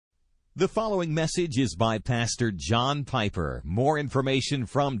The following message is by Pastor John Piper. More information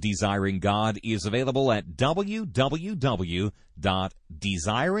from Desiring God is available at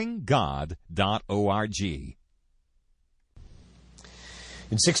www.desiringgod.org. In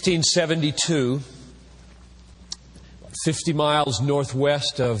 1672, 50 miles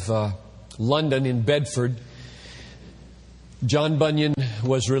northwest of London in Bedford, John Bunyan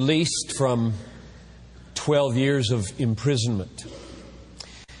was released from 12 years of imprisonment.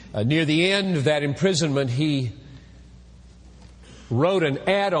 Near the end of that imprisonment, he wrote an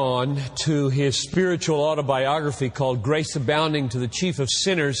add-on to his spiritual autobiography called Grace Abounding to the Chief of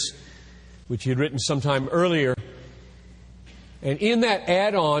Sinners, which he had written sometime earlier. And in that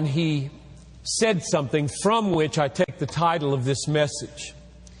add-on, he said something from which I take the title of this message.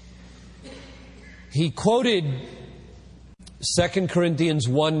 He quoted 2 Corinthians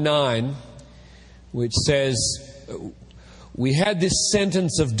 1:9, which says, "We had this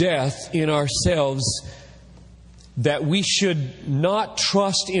sentence of death in ourselves, that we should not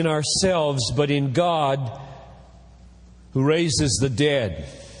trust in ourselves, but in God who raises the dead."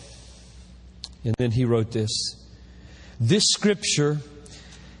 And then he wrote this: "This scripture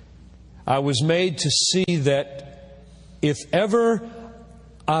I was made to see that if ever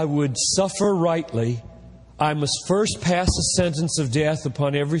I would suffer rightly, I must first pass a sentence of death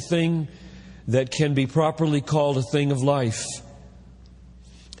upon everything that can be properly called a thing of life,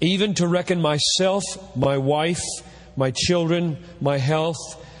 even to reckon myself, my wife, my children, my health,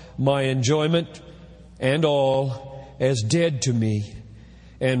 my enjoyment, and all as dead to me,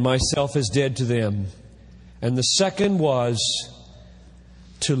 and myself as dead to them. And the second was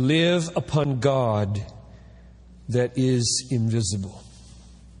to live upon God that is invisible."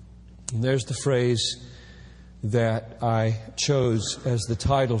 And there's the phrase that I chose as the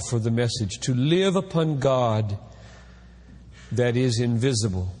title for the message: to live upon God that is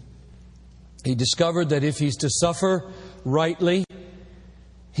invisible. He discovered that if he's to suffer rightly,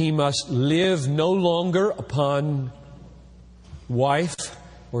 he must live no longer upon wife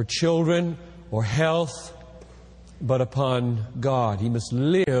or children or health, but upon God. He must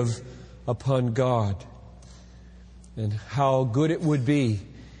live upon God. And how good it would be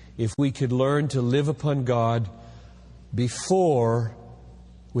if we could learn to live upon God before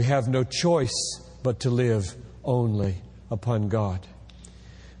we have no choice but to live only upon God.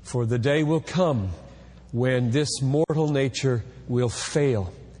 For the day will come when this mortal nature will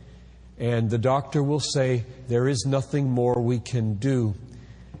fail, and the doctor will say, there is nothing more we can do.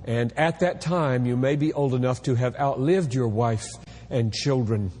 And at that time, you may be old enough to have outlived your wife and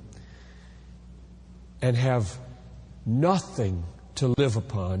children and have nothing to live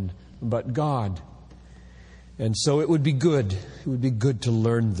upon but God. And so it would be good. It would be good to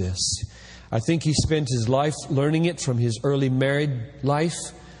learn this. I think he spent his life learning it from his early married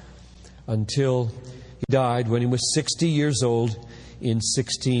life until he died when he was 60 years old in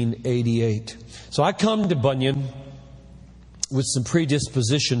 1688. So I come to Bunyan with some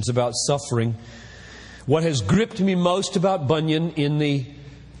predispositions about suffering. What has gripped me most about Bunyan in the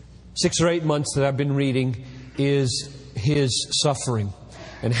 6 or 8 months that I've been reading is his suffering,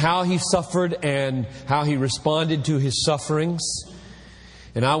 and how he suffered and how he responded to his sufferings.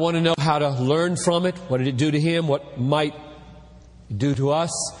 And I want to know how to learn from it. What did it do to him? What might it do to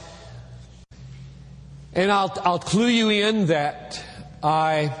us? And I'll clue you in that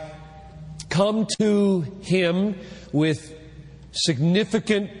I come to him with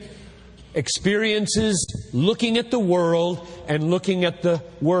significant experiences looking at the world and looking at the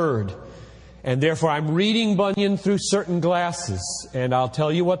Word. And therefore I'm reading Bunyan through certain glasses. And I'll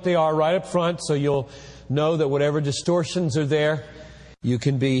tell you what they are right up front, so you'll know that whatever distortions are there, you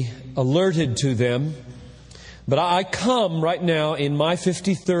can be alerted to them. But I come right now in my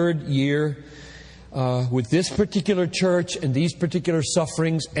 53rd year with this particular church and these particular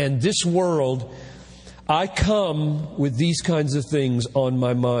sufferings and this world. I come with these kinds of things on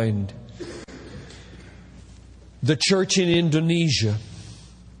my mind. The church in Indonesia,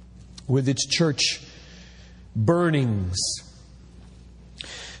 with its church burnings.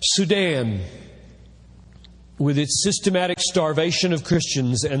 Sudan, with its systematic starvation of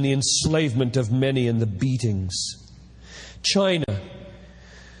Christians and the enslavement of many and the beatings. China,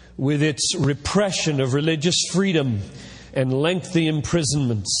 with its repression of religious freedom and lengthy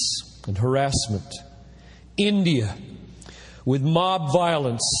imprisonments and harassment. India, with mob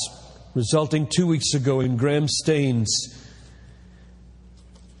violence resulting 2 weeks ago in Graham Staines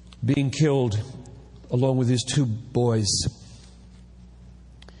being killed along with his 2 boys.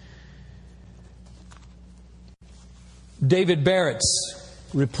 David Barrett's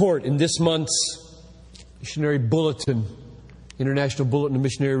report in this month's missionary bulletin International Bulletin of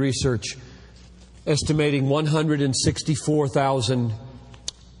Missionary Research, estimating 164,000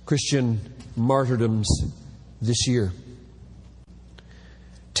 Christian martyrdoms this year.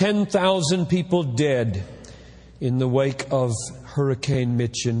 10,000 people dead in the wake of Hurricane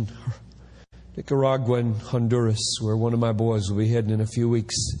Mitch in Nicaragua and Honduras, where one of my boys will be heading in a few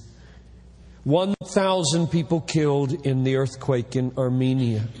weeks. 1,000 people killed in the earthquake in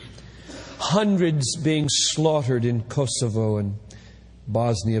Armenia. Hundreds being slaughtered in Kosovo and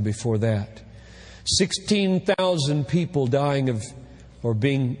Bosnia before that. 16,000 people dying of or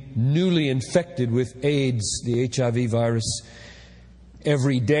being newly infected with AIDS, the HIV virus,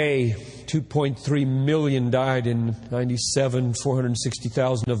 every day. 2.3 million died in 97,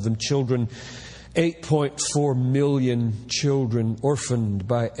 460,000 of them children. 8.4 million children orphaned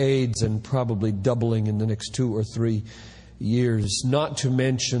by AIDS, and probably doubling in the next 2 or 3 years. Not to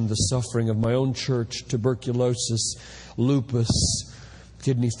mention the suffering of my own church: tuberculosis, lupus,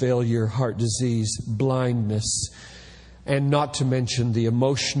 kidney failure, heart disease, blindness, and not to mention the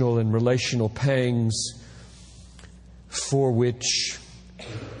emotional and relational pangs for which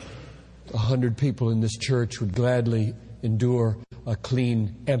 100 people in this church would gladly endure a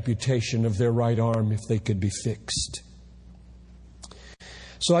clean amputation of their right arm if they could be fixed.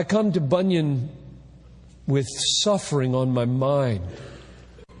 So I come to Bunyan with suffering on my mind.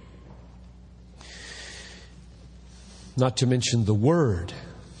 Not to mention the Word.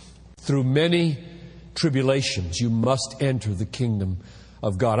 Through many tribulations you must enter the kingdom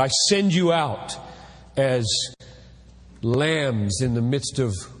of God. I send you out as lambs in the midst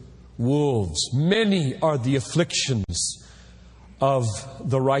of wolves. Many are the afflictions of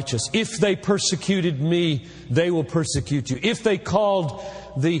the righteous. If they persecuted me, they will persecute you. If they called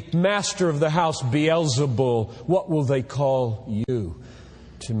the master of the house Beelzebul, what will they call you?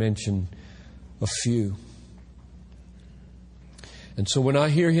 To mention a few. And so when I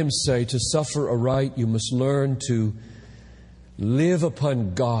hear him say, to suffer aright, you must learn to live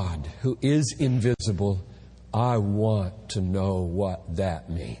upon God, who is invisible, I want to know what that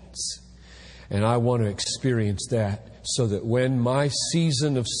means. And I want to experience that, so that when my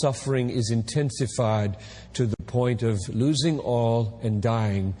season of suffering is intensified to the point of losing all and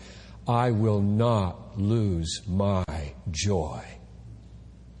dying, I will not lose my joy.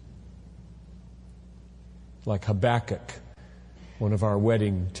 Like Habakkuk, one of our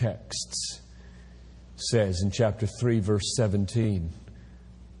wedding texts, says in chapter 3, verse 17,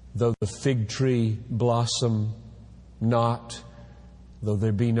 though the fig tree blossom not, though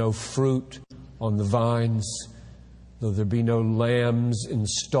there be no fruit on the vines, though there be no lambs in the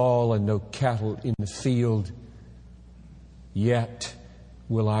stall and no cattle in the field, yet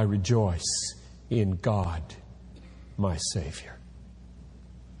will I rejoice in God, my Savior.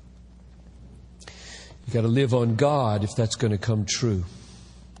 You've got to live on God if that's going to come true.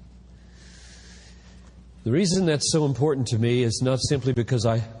 The reason that's so important to me is not simply because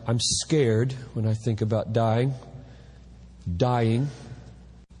I'm scared when I think about dying.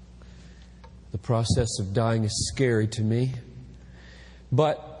 The process of dying is scary to me.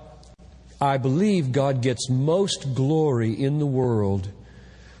 But I believe God gets most glory in the world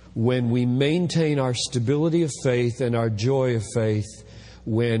when we maintain our stability of faith and our joy of faith,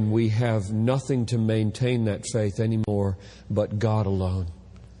 when we have nothing to maintain that faith anymore but God alone.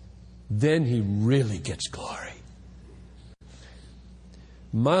 Then He really gets glory.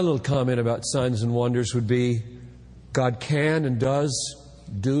 My little comment about signs and wonders would be, God can and does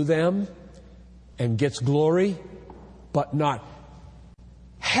do them and gets glory, but not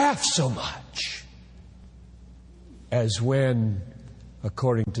half so much as when,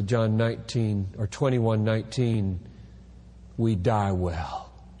 according to John 19 or 21:19, we die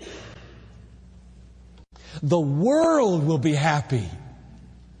well. The world will be happy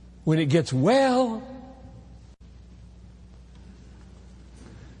when it gets well.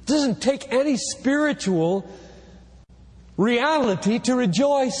 It doesn't take any spiritual reality to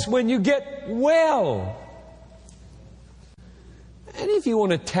rejoice when you get well. And if you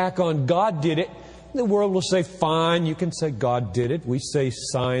want to tack on God did it, the world will say, fine, you can say God did it. We say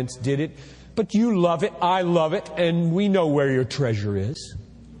science did it. But you love it, I love it, and we know where your treasure is.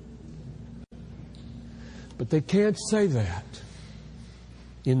 But they can't say that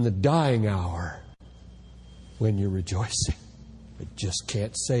in the dying hour when you're rejoicing. They just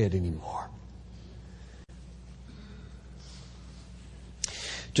can't say it anymore.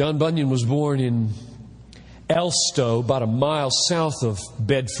 John Bunyan was born in Elstow, about a mile south of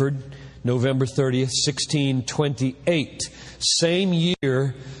Bedford, November 30th, 1628. Same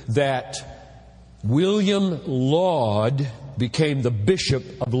year that William Laud became the Bishop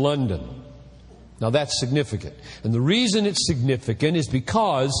of London. Now that's significant. And the reason it's significant is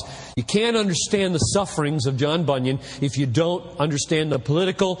because you can't understand the sufferings of John Bunyan if you don't understand the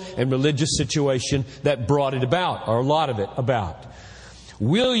political and religious situation that brought it about, or a lot of it about.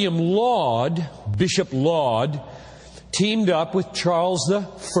 William Laud, Bishop Laud, teamed up with Charles I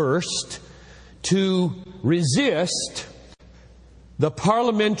to resist the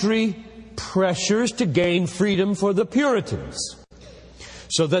parliamentary pressures to gain freedom for the Puritans,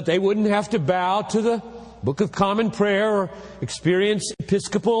 so that they wouldn't have to bow to the Book of Common Prayer or experience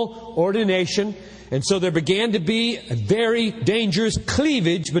episcopal ordination. And so there began to be a very dangerous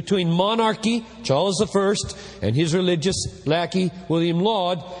cleavage between monarchy, Charles I, and his religious lackey, William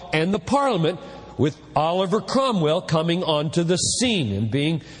Laud, and the Parliament, with Oliver Cromwell coming onto the scene and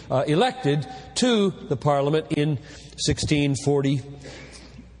being elected to the Parliament in 1640,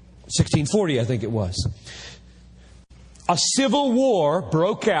 I think it was. A civil war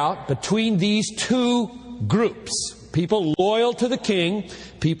broke out between these two groups. People loyal to the king,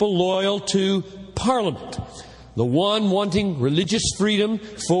 people loyal to Parliament. The one wanting religious freedom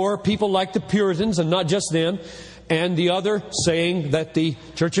for people like the Puritans, and not just them, and the other saying that the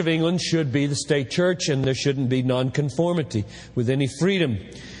Church of England should be the state church and there shouldn't be nonconformity with any freedom.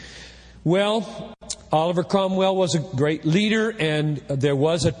 Well, Oliver Cromwell was a great leader, and there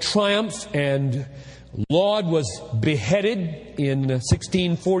was a triumph, and Laud was beheaded in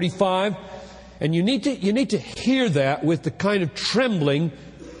 1645. And you need to hear that with the kind of trembling,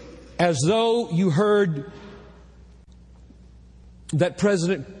 as though you heard that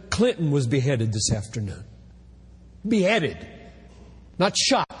President Clinton was beheaded this afternoon. Beheaded. Not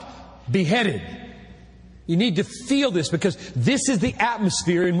shot. Beheaded. You need to feel this, because this is the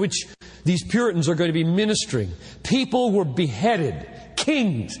atmosphere in which these Puritans are going to be ministering. People were beheaded.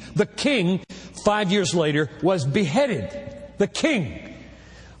 Kings. The king, 5 years later, was beheaded. The king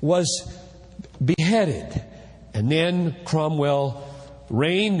was beheaded. And then Cromwell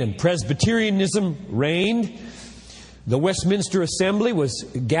reigned and Presbyterianism reigned. The Westminster Assembly was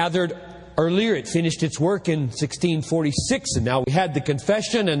gathered earlier. It finished its work in 1646, and now we had the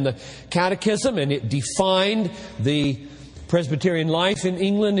Confession and the Catechism, and it defined the Presbyterian life in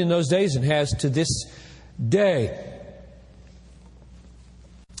England in those days, and has to this day.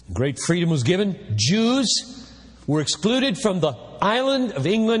 Great freedom was given. Jews were excluded from the island of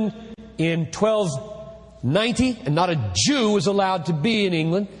England in 1290, and not a Jew was allowed to be in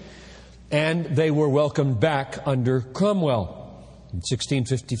England, and they were welcomed back under Cromwell in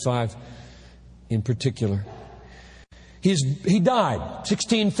 1655 in particular. He died.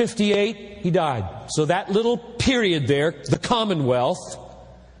 1658, he died. So that little period there, the Commonwealth,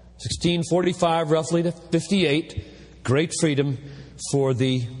 1645 roughly to 58, great freedom for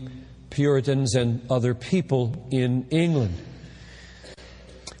the Puritans and other people in England.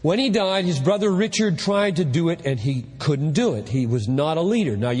 When he died, his brother Richard tried to do it, and he couldn't do it. He was not a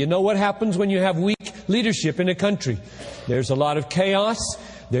leader. Now, you know what happens when you have weak leadership in a country. There's a lot of chaos.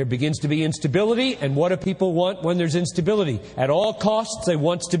 There begins to be instability. And what do people want when there's instability? At all costs, they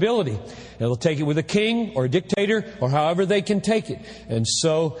want stability. And they'll take it with a king or a dictator or however they can take it. And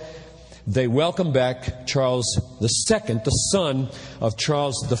so they welcome back Charles II, the son of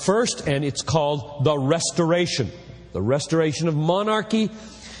Charles I, and it's called the Restoration. The restoration of monarchy,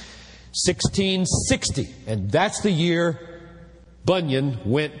 1660. And that's the year Bunyan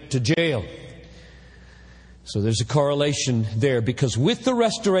went to jail. So there's a correlation there, because with the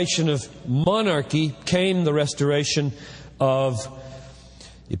restoration of monarchy came the restoration of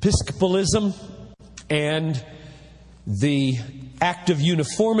Episcopalism and the Act of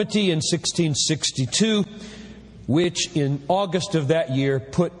Uniformity in 1662, which in August of that year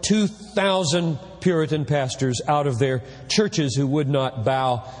put 2,000 Puritan pastors out of their churches who would not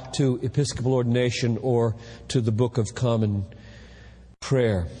bow to Episcopal ordination or to the Book of Common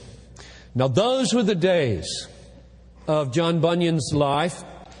Prayer. Now, those were the days of John Bunyan's life.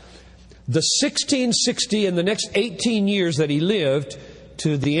 The 1660 and the next 18 years that he lived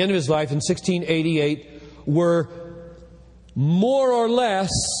to the end of his life in 1688 were more or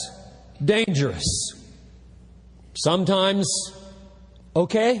less dangerous. Sometimes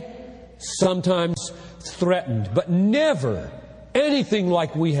okay, sometimes threatened, but never anything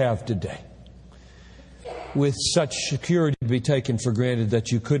like we have today, with such security to be taken for granted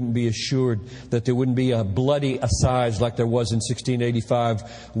that you couldn't be assured that there wouldn't be a bloody assize like there was in 1685,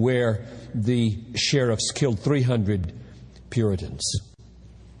 where the sheriffs killed 300 Puritans.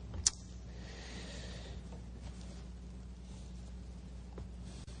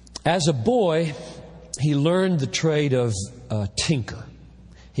 As a boy, he learned the trade of tinker.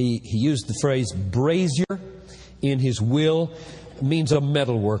 He used the phrase brazier in his will means a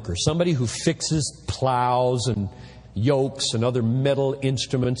metal worker, somebody who fixes plows and yokes and other metal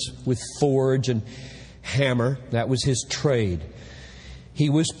instruments with forge and hammer. That was his trade. He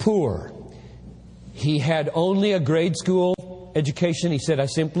was poor. He had only a grade school education. He said, I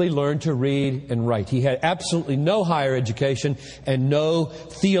simply learned to read and write. He had absolutely no higher education and no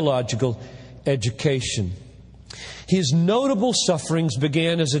theological education. His notable sufferings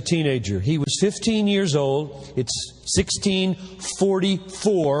began as a teenager. He was 15 years old. It's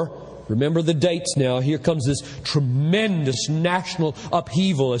 1644. Remember the dates now. Here comes this tremendous national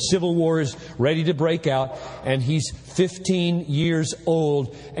upheaval. A civil war is ready to break out. And he's 15 years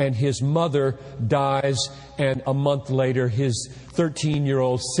old. And his mother dies. And a month later, his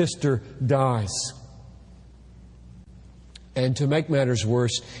 13-year-old sister dies. And to make matters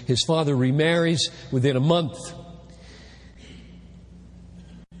worse, his father remarries within a month.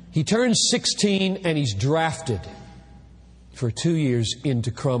 He turns 16 and he's drafted for 2 years into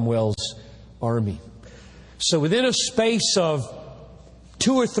Cromwell's army. So within a space of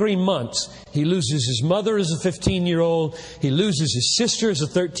 2 or 3 months, he loses his mother as a 15-year-old, he loses his sister as a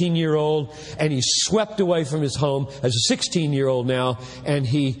 13-year-old, and he's swept away from his home as a 16-year-old now, and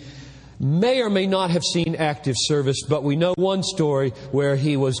he may or may not have seen active service, but we know one story where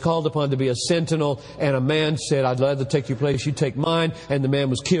he was called upon to be a sentinel, and a man said, I'd rather take your place, you take mine, and the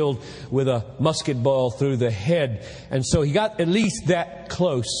man was killed with a musket ball through the head. And so he got at least that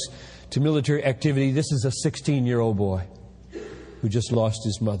close to military activity. This is a 16-year-old boy who just lost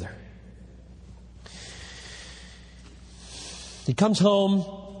his mother. He comes home.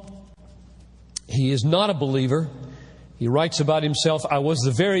 He is not a believer. He writes about himself, I was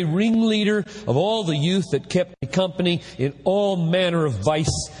the very ringleader of all the youth that kept me company in all manner of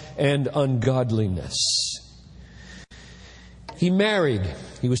vice and ungodliness. He married.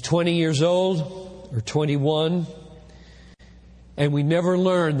 He was 20 years old, or 21, and we never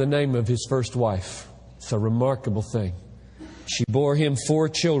learned the name of his first wife. It's a remarkable thing. She bore him 4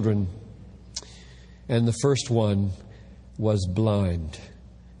 children, and the first one was blind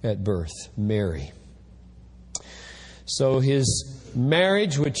at birth, Mary. So his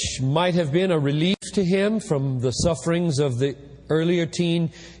marriage, which might have been a relief to him from the sufferings of the earlier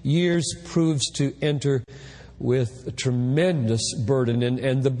teen years, proves to enter with a tremendous burden.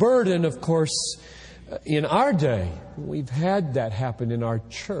 And the burden, of course, in our day, we've had that happen in our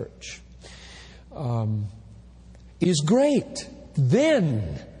church, is great.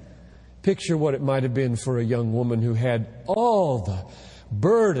 Then, picture what it might have been for a young woman who had all the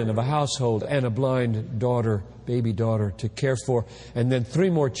burden of a household and a blind daughter, baby daughter, to care for. And then 3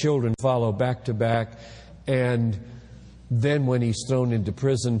 more children follow back to back. And then when he's thrown into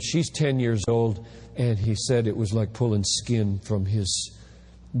prison, she's 10 years old. And he said it was like pulling skin from his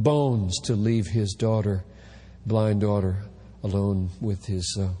bones to leave his daughter, blind daughter, alone with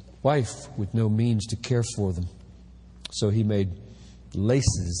his wife with no means to care for them. So he made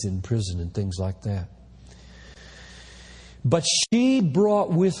laces in prison and things like that. But she brought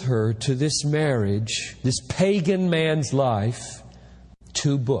with her to this marriage, this pagan man's life,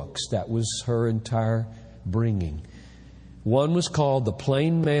 2 books. That was her entire bringing. One was called The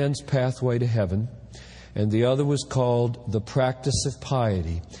Plain Man's Pathway to Heaven, and the other was called The Practice of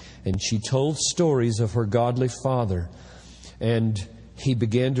Piety. And she told stories of her godly father, and he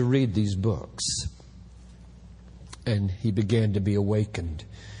began to read these books, and he began to be awakened.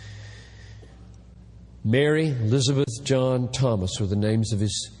 Mary, Elizabeth, John, Thomas were the names of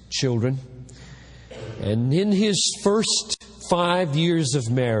his children. And in his first 5 years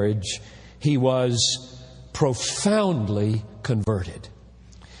of marriage, he was profoundly converted.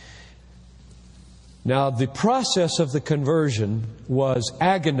 Now, the process of the conversion was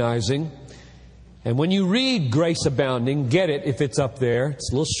agonizing. And when you read Grace Abounding, get it if it's up there.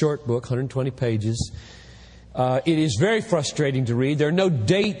 It's a little short book, 120 pages. It is very frustrating to read. There are no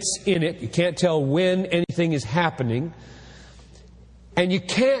dates in it. You can't tell when anything is happening. And you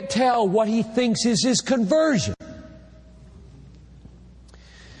can't tell what he thinks is his conversion,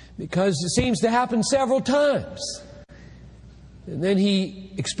 because it seems to happen several times. And then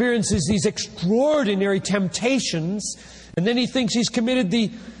he experiences these extraordinary temptations, and then he thinks he's committed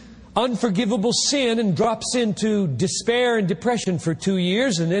the unforgivable sin and drops into despair and depression for 2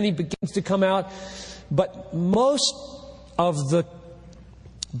 years, and then he begins to come out. But most of the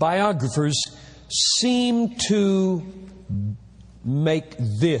biographers seem to make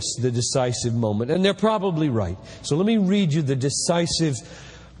this the decisive moment. And they're probably right. So let me read you the decisive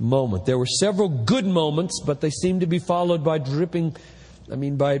moment. There were several good moments, but they seem to be followed by drifting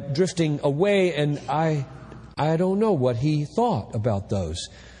away. And I don't know what he thought about those.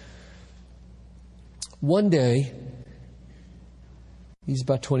 One day, He's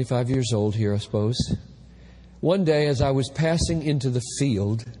about 25 years old here, I suppose. One day, as I was passing into the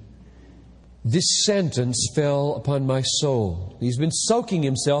field, this sentence fell upon my soul. He's been soaking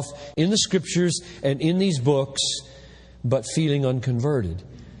himself in the Scriptures and in these books, but feeling unconverted.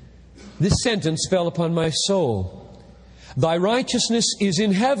 This sentence fell upon my soul. Thy righteousness is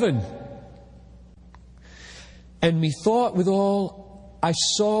in heaven. And methought withal, I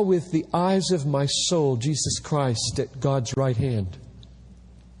saw with the eyes of my soul Jesus Christ at God's right hand.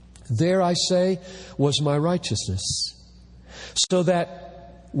 There, I say, was my righteousness. So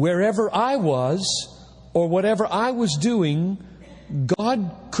that wherever I was, or whatever I was doing, God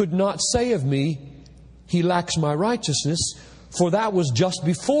could not say of me, He lacks my righteousness, for that was just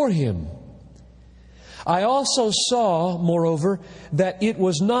before Him. I also saw, moreover, that it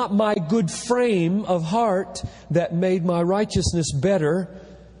was not my good frame of heart that made my righteousness better,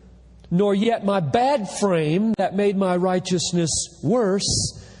 nor yet my bad frame that made my righteousness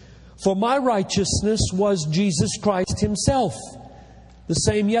worse, for my righteousness was Jesus Christ Himself, the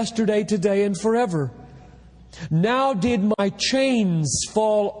same yesterday, today, and forever. Now did my chains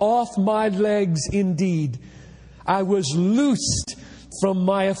fall off my legs indeed. I was loosed from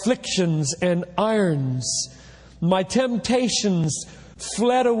my afflictions and irons. My temptations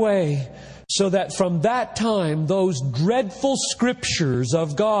fled away, so that from that time those dreadful Scriptures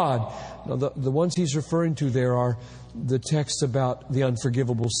of God, now the ones he's referring to there are the texts about the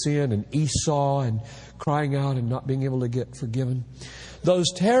unforgivable sin and Esau and crying out and not being able to get forgiven.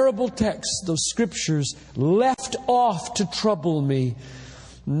 Those terrible texts, those Scriptures, left off to trouble me.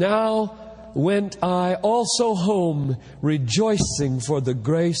 Now went I also home, rejoicing for the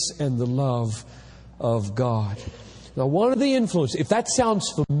grace and the love of God. Now, one of the influences, if that sounds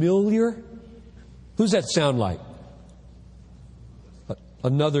familiar, who's that sound like?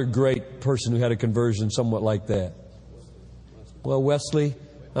 Another great person who had a conversion somewhat like that. Well, Wesley,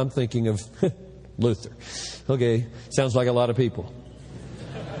 I'm thinking of Luther. Okay, sounds like a lot of people.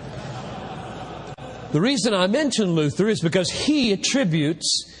 The reason I mention Luther is because he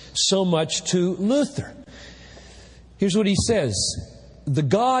attributes so much to Luther. Here's what he says. The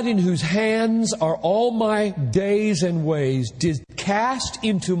God in whose hands are all my days and ways did cast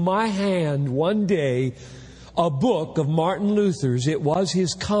into my hand one day a book of Martin Luther's. It was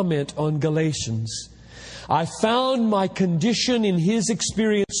his comment on Galatians. I found my condition in his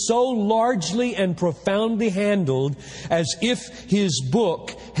experience so largely and profoundly handled as if his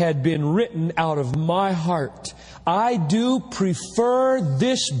book had been written out of my heart. I do prefer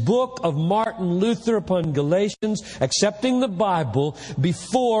this book of Martin Luther upon Galatians, accepting the Bible,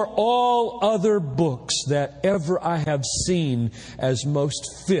 before all other books that ever I have seen as most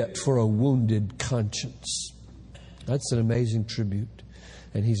fit for a wounded conscience. That's an amazing tribute,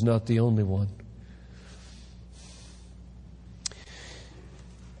 and he's not the only one.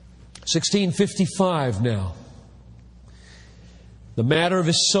 1655 now. The matter of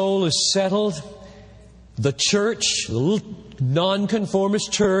his soul is settled. The church, the little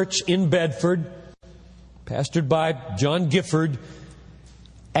nonconformist church in Bedford, pastored by John Gifford,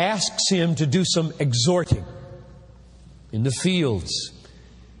 asks him to do some exhorting in the fields.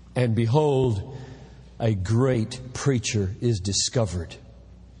 And behold, a great preacher is discovered.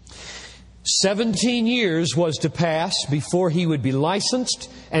 17 years was to pass before he would be licensed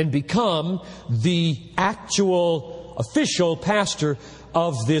and become the actual official pastor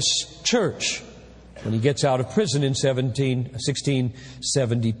of this church when he gets out of prison in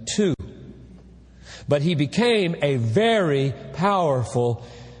 1672. But he became a very powerful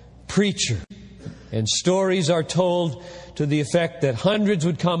preacher. And stories are told to the effect that hundreds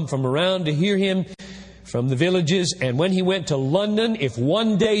would come from around to hear him from the villages. And when he went to London, if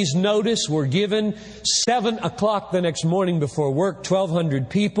one day's notice were given, 7 o'clock the next morning before work, 1,200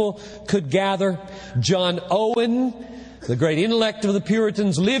 people could gather. John Owen, the great intellect of the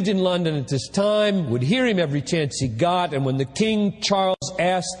Puritans, lived in London at this time, would hear him every chance he got. And when the King Charles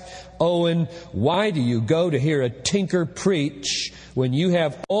asked Owen, "Why do you go to hear a tinker preach when you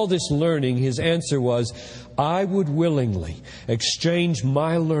have all this learning?" his answer was, "I would willingly exchange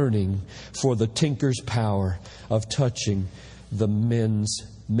my learning for the tinker's power of touching the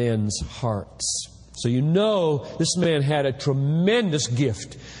men's hearts." So you know this man had a tremendous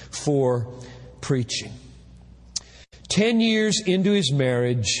gift for preaching. 10 years into his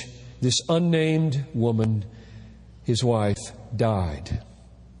marriage, this unnamed woman, his wife, died.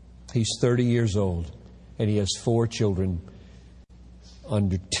 He's 30 years old, and he has 4 children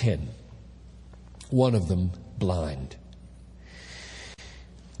under 10. One of them blind.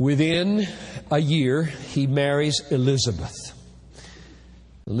 Within a year, he marries Elizabeth.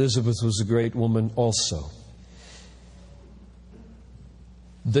 Elizabeth was a great woman also.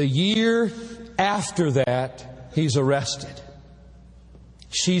 The year after that, he's arrested.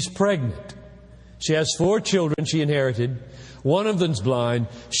 She's pregnant. She has 4 children she inherited. One of them's blind.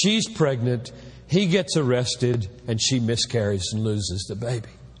 She's pregnant. He gets arrested, and she miscarries and loses the baby.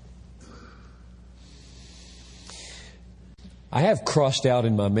 I have crossed out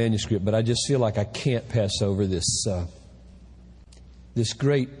in my manuscript, but I just feel like I can't pass over this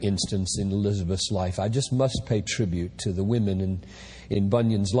great instance in Elizabeth's life. I just must pay tribute to the women in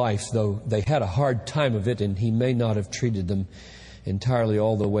Bunyan's life, though they had a hard time of it, and he may not have treated them entirely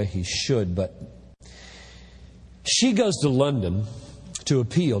all the way he should. But she goes to London to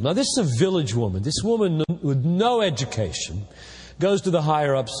appeal. Now, this is a village woman. This woman with no education goes to the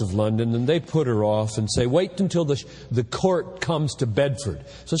higher-ups of London, and they put her off and say, wait until the court comes to Bedford.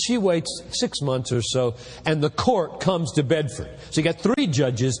 So she waits 6 months or so, and the court comes to Bedford. So you got 3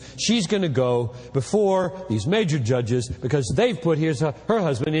 judges. She's going to go before these major judges because they've put her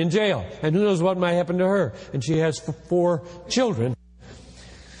husband in jail. And who knows what might happen to her. And she has 4 children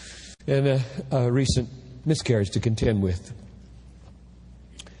and a recent miscarriage to contend with.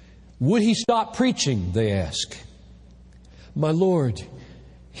 Would he stop preaching, they ask. My Lord,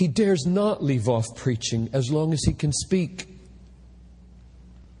 he dares not leave off preaching as long as he can speak.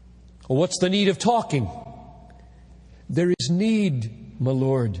 Well, what's the need of talking? There is need, my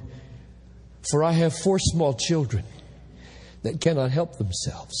Lord, for I have 4 small children that cannot help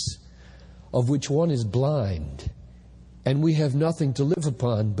themselves, of which one is blind, and we have nothing to live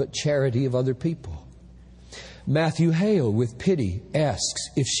upon but charity of other people. Matthew Hale, with pity,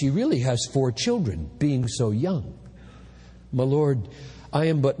 asks if she really has 4 children, being so young. My Lord, I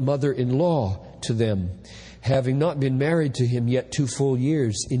am but mother-in-law to them, having not been married to him yet 2 full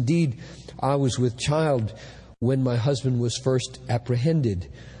years. Indeed, I was with child when my husband was first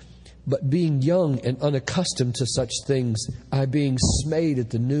apprehended. But being young and unaccustomed to such things, I, being smayed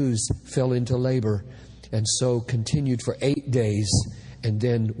at the news, fell into labor, and so continued for 8 days, and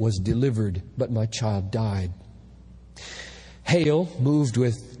then was delivered, but my child died. Hale, moved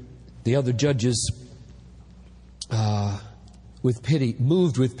with the other judges,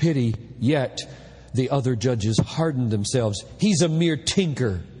 moved with pity, yet the other judges hardened themselves. He's a mere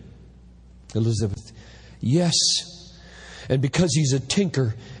tinker. Elizabeth, yes. And because he's a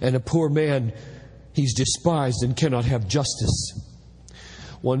tinker and a poor man, he's despised and cannot have justice.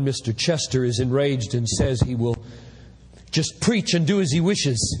 One Mr. Chester is enraged and says he will just preach and do as he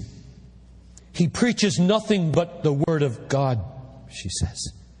wishes. He preaches nothing but the Word of God, she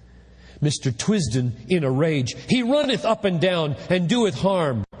says. Mr. Twisden, in a rage, he runneth up and down and doeth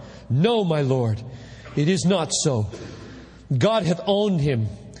harm. No, my Lord, it is not so. God hath owned him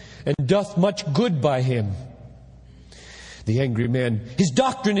and doth much good by him. The angry man, his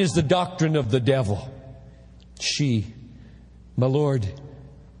doctrine is the doctrine of the devil. She, my Lord,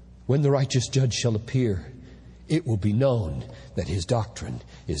 when the righteous judge shall appear, it will be known that his doctrine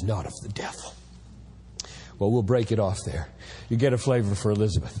is not of the devil. Well, we'll break it off there. You get a flavor for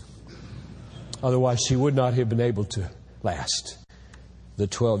Elizabeth. Otherwise, she would not have been able to last the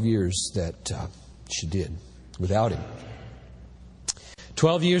 12 years that she did without him.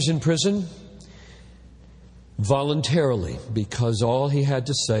 12 years in prison, voluntarily, because all he had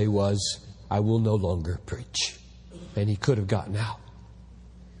to say was, I will no longer preach. And he could have gotten out.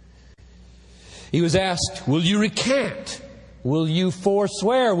 He was asked, will you recant? Will you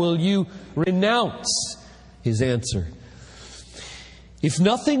forswear? Will you renounce? His answer, if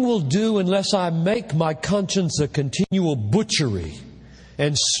nothing will do unless I make my conscience a continual butchery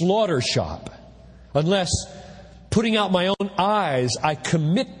and slaughter shop, unless putting out my own eyes I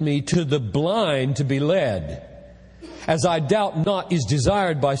commit me to the blind to be led, as I doubt not is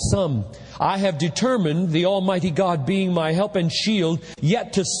desired by some, I have determined, the Almighty God being my help and shield,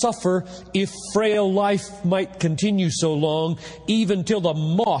 yet to suffer, if frail life might continue so long, even till the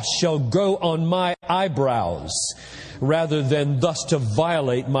moss shall grow on my eyebrows, rather than thus to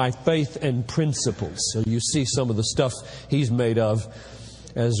violate my faith and principles. So you see some of the stuff he's made of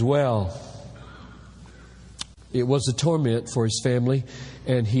as well. It was a torment for his family,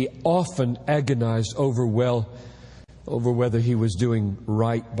 and he often agonized over whether he was doing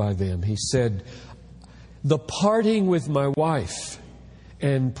right by them. He said, the parting with my wife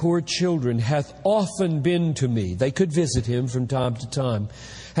and poor children hath often been to me, they could visit him from time to time,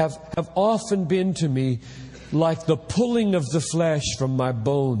 have often been to me like the pulling of the flesh from my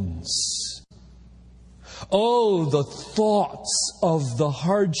bones. Oh, the thoughts of the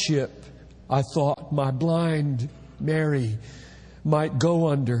hardship I thought my blind Mary might go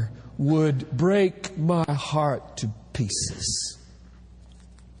under would break my heart to pieces.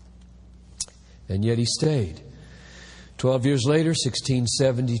 And yet he stayed. 12 years later,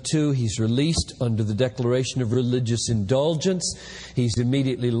 1672, he's released under the Declaration of Religious Indulgence. He's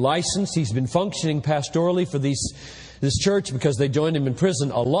immediately licensed. He's been functioning pastorally for this church because they joined him in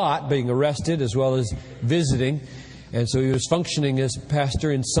prison a lot, being arrested as well as visiting. And so he was functioning as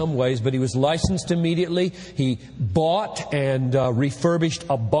pastor in some ways, but he was licensed immediately. He bought and refurbished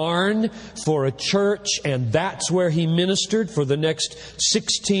a barn for a church, and that's where he ministered for the next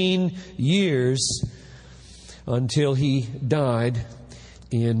 16 years until he died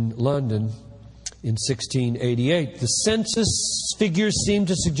in London in 1688. The census figures seem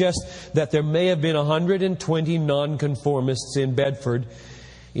to suggest that there may have been 120 nonconformists in Bedford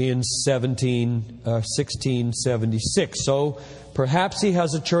in 1676. So perhaps he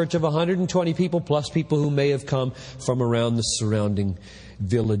has a church of 120 people, plus people who may have come from around the surrounding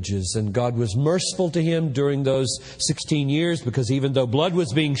villages. And God was merciful to him during those 16 years, because even though blood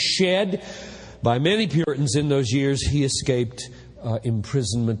was being shed by many Puritans in those years, he escaped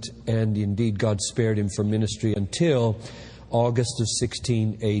imprisonment, and indeed God spared him from ministry until August of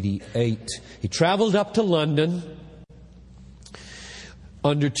 1688. He traveled up to London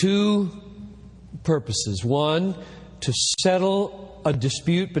under two purposes. One, to settle a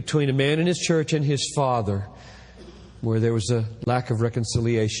dispute between a man in his church and his father, where there was a lack of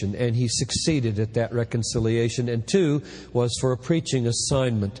reconciliation, and he succeeded at that reconciliation. And two, was for a preaching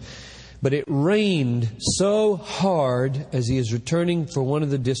assignment. But it rained so hard as he is returning for one of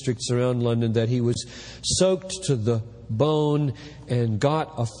the districts around London that he was soaked to the bone and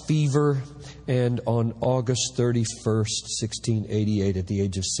got a fever. And on August 31st, 1688, at the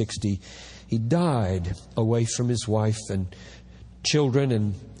age of 60, he died away from his wife and children,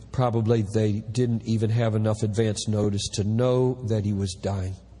 and probably they didn't even have enough advance notice to know that he was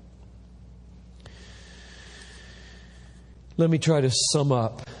dying. Let me try to sum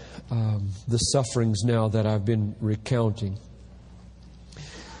up the sufferings now that I've been recounting.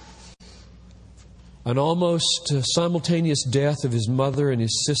 An almost simultaneous death of his mother and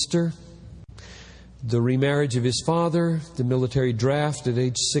his sister, the remarriage of his father, the military draft at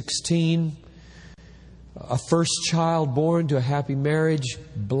age 16, a first child born to a happy marriage,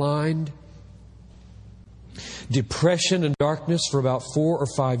 blind, depression and darkness for about 4 or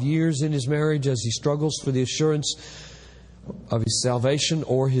 5 years in his marriage as he struggles for the assurance of his salvation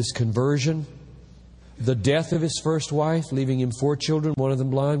or his conversion. The death of his first wife, leaving him 4 children, one of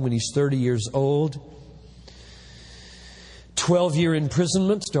them blind, when he's 30 years old. 12-year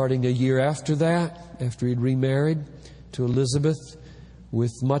imprisonment, starting a year after that, after he'd remarried to Elizabeth,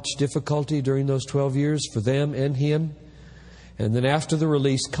 with much difficulty during those 12 years for them and him. And then after the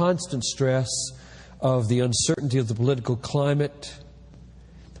release, constant stress of the uncertainty of the political climate.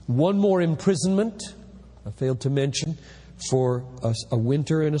 One more imprisonment, I failed to mention, for a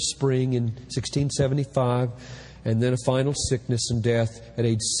winter and a spring in 1675, and then a final sickness and death at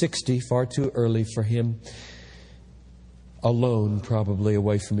age 60, far too early for him, alone, probably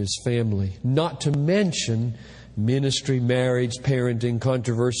away from his family. Not to mention ministry, marriage, parenting,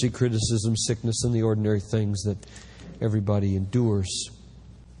 controversy, criticism, sickness, and the ordinary things that everybody endures.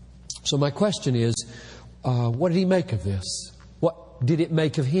 So my question is, what did he make of this? What did it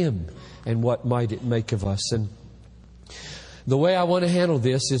make of him? And what might it make of us? And the way I want to handle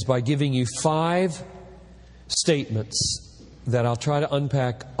this is by giving you 5 statements that I'll try to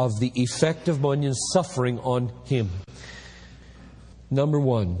unpack of the effect of Bunyan's suffering on him. Number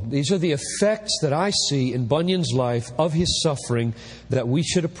 1, these are the effects that I see in Bunyan's life of his suffering that we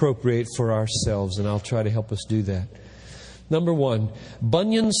should appropriate for ourselves, and I'll try to help us do that. Number 1,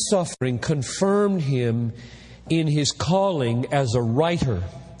 Bunyan's suffering confirmed him in his calling as a writer,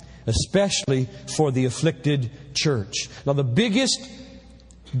 especially for the afflicted church. Now, the biggest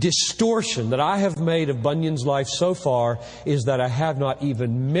distortion that I have made of Bunyan's life so far is that I have not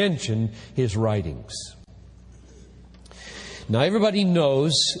even mentioned his writings. Now, everybody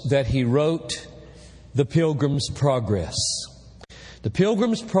knows that he wrote The Pilgrim's Progress. The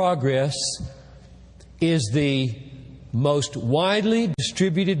Pilgrim's Progress is the most widely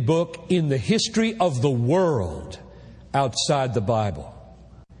distributed book in the history of the world outside the Bible,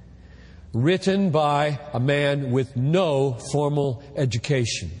 written by a man with no formal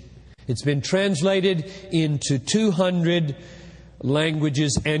education. It's been translated into 200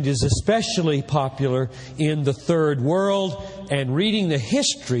 languages and is especially popular in the Third World. And reading the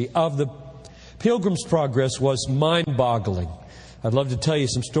history of the Pilgrim's Progress was mind-boggling. I'd love to tell you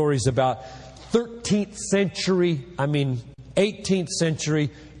some stories about 18th century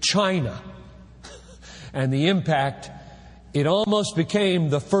China and the impact. It almost became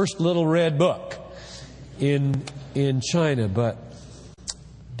the first little red book in China, but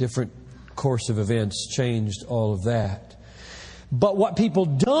different course of events changed all of that. But what people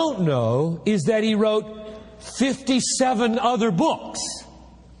don't know is that he wrote 57 other books.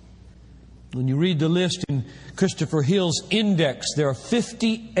 When you read the list in Christopher Hill's Index, there are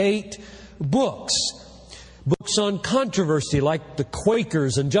 58 books. Books on controversy like the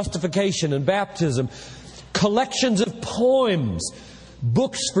Quakers and justification and baptism. Collections of poems.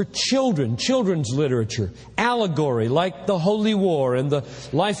 Books for children, children's literature. Allegory like the Holy War and the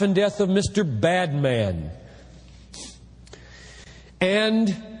Life and Death of Mr. Badman.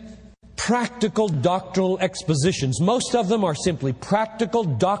 And practical doctrinal expositions. Most of them are simply practical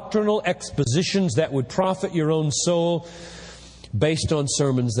doctrinal expositions that would profit your own soul based on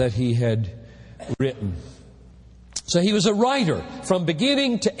sermons that he had written. So he was a writer from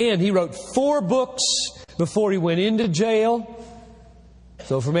beginning to end. He wrote 4 books before he went into jail.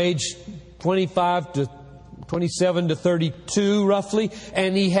 So from age 25 to 27 to 32 roughly.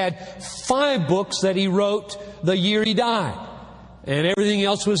 And he had 5 books that he wrote the year he died. And everything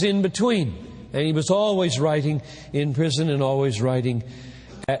else was in between. And he was always writing in prison and always writing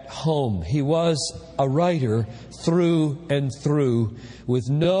at home. He was a writer through and through with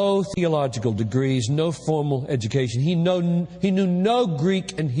no theological degrees, no formal education. He knew no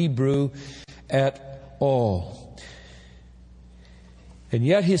Greek and Hebrew at all. And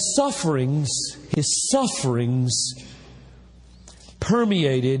yet his sufferings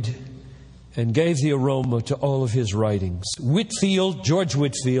permeated and gave the aroma to all of his writings. George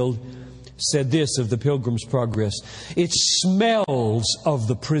Whitefield, said this of the Pilgrim's Progress: "It smells of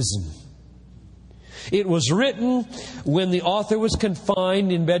the prison." It was written when the author was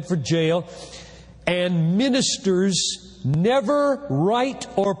confined in Bedford jail, and ministers never write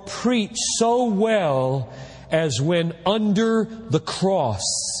or preach so well as when under the cross.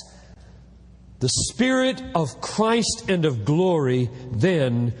 The Spirit of Christ and of glory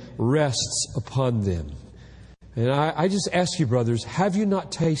then rests upon them. And I just ask you, brothers, have you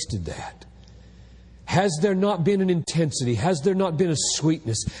not tasted that? Has there not been an intensity? Has there not been a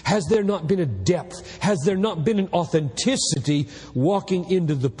sweetness? Has there not been a depth? Has there not been an authenticity walking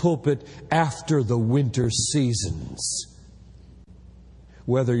into the pulpit after the winter seasons?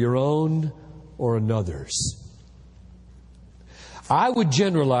 Whether your own or another's. I would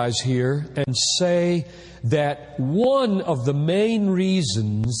generalize here and say that one of the main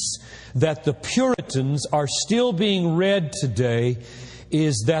reasons that the Puritans are still being read today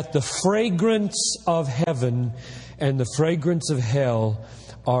is that the fragrance of heaven and the fragrance of hell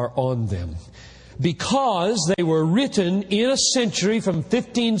are on them. Because they were written in a century from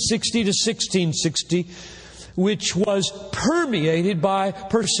 1560 to 1660, which was permeated by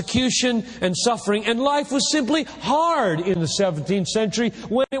persecution and suffering. And life was simply hard in the 17th century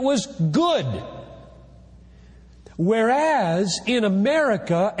when it was good. Whereas in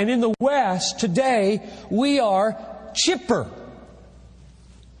America and in the West today, we are chipper.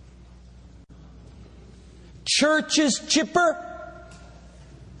 Church is chipper.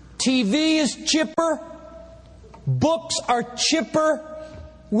 TV is chipper. Books are chipper.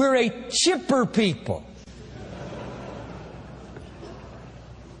 We're a chipper people.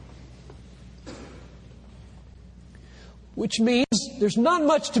 Which means there's not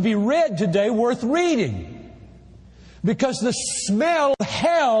much to be read today worth reading. Because the smell of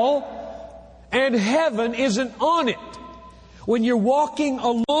hell and heaven isn't on it. When you're walking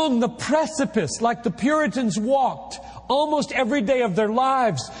along the precipice like the Puritans walked almost every day of their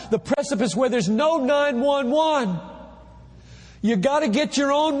lives, the precipice where there's no 911, you got to get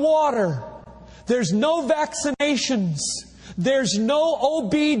your own water. There's no vaccinations. There's no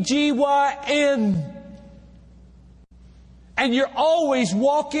OBGYN. And you're always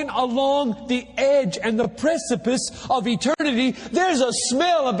walking along the edge and the precipice of eternity. There's a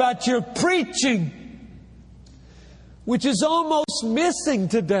smell about your preaching, which is almost missing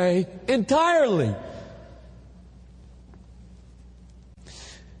today entirely.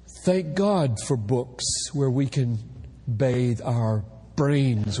 Thank God for books where we can bathe our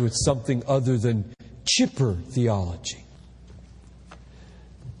brains with something other than chipper theology.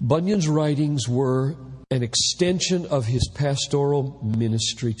 Bunyan's writings were an extension of his pastoral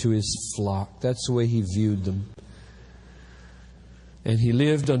ministry to his flock. That's the way he viewed them. And he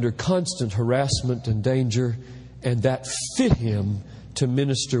lived under constant harassment and danger, and that fit him to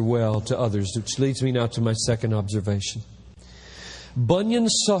minister well to others. Which leads me now to my second observation.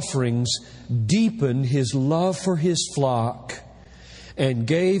 Bunyan's sufferings deepened his love for his flock and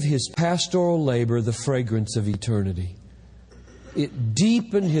gave his pastoral labor the fragrance of eternity. It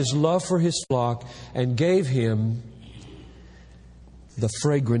deepened his love for his flock and gave him the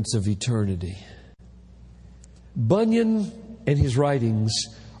fragrance of eternity. Bunyan and his writings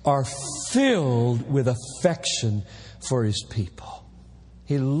are filled with affection for His people.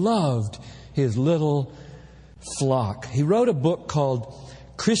 He loved His little flock. He wrote a book called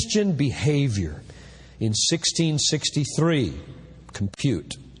Christian Behavior in 1663.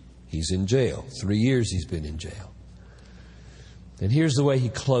 Compute. He's in jail. 3 years he's been in jail. And here's the way he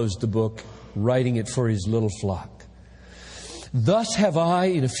closed the book, writing it for his little flock. Thus have I,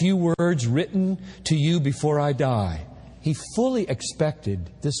 in a few words, written to you before I die. He fully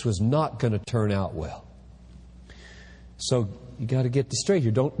expected this was not going to turn out well. So you got to get this straight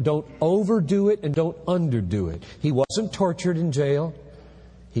here. Don't overdo it and don't underdo it. He wasn't tortured in jail.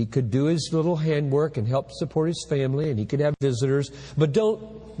 He could do his little handwork and help support his family, and he could have visitors. But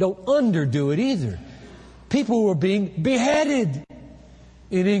don't underdo it either. People were being beheaded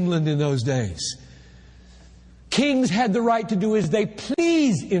in England in those days. Kings had the right to do as they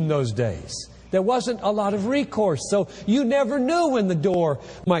pleased in those days. There wasn't a lot of recourse, so you never knew when the door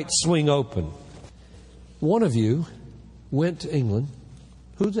might swing open. One of you went to England.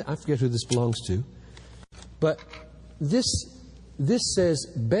 I forget who this belongs to. But this says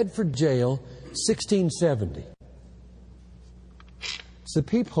Bedford Jail, 1670. It's the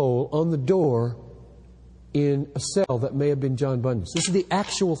peephole on the door in a cell that may have been John Bunyan's. This is the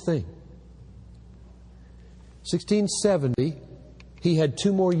actual thing. 1670, he had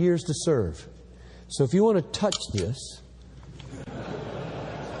 2 more years to serve. So if you want to touch this,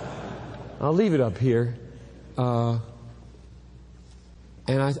 I'll leave it up here. And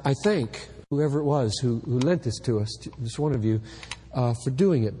I thank whoever it was who lent this to us, this one of you, for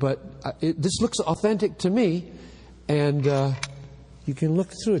doing it. But this looks authentic to me, and you can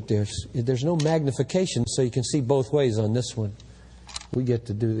look through it. There's no magnification, so you can see both ways on this one. We get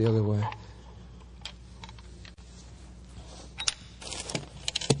to do the other way.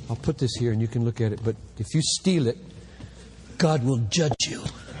 I'll put this here and you can look at it, but if you steal it, God will judge you.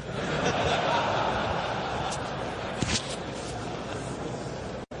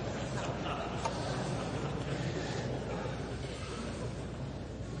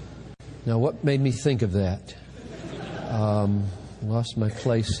 Now, what made me think of that? Lost my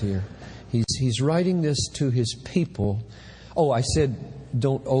place here. He's writing this to his people. Oh, I said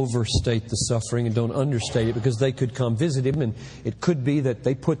don't overstate the suffering and don't understate it, because they could come visit him, and it could be that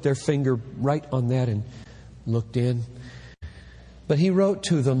they put their finger right on that and looked in. But he wrote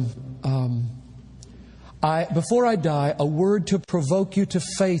to them, before I die, a word to provoke you to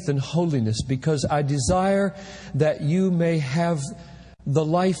faith and holiness, because I desire that you may have the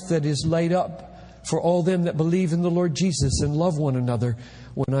life that is laid up for all them that believe in the Lord Jesus and love one another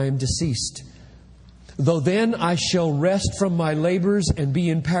when I am deceased. Though then I shall rest from my labors and be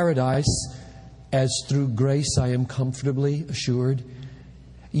in paradise, as through grace I am comfortably assured.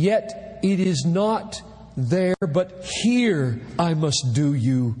 Yet it is not there, but here I must do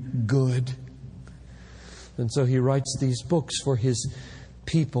you good. And so he writes these books for his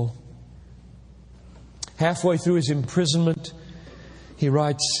people. Halfway through his imprisonment, he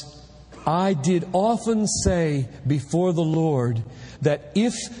writes, I did often say before the Lord that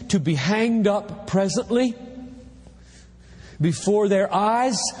if to be hanged up presently before their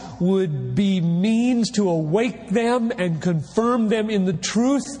eyes would be means to awake them and confirm them in the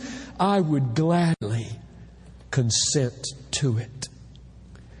truth, I would gladly consent to it.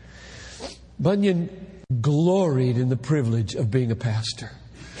 Bunyan gloried in the privilege of being a pastor.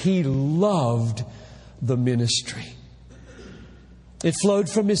 He loved the ministry. It flowed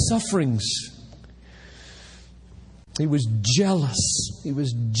from his sufferings. He was jealous. He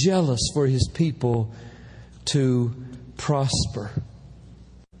was jealous for his people to prosper.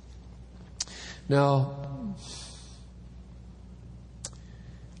 Now,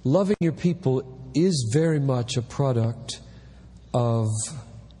 loving your people is very much a product of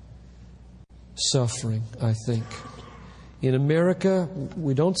suffering, I think. In America,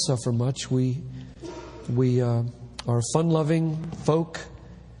 we don't suffer much. We are fun-loving folk.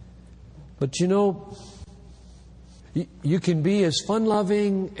 But you know, you can be as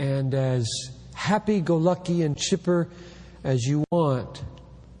fun-loving and as happy-go-lucky and chipper as you want.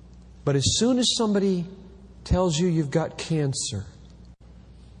 But as soon as somebody tells you you've got cancer,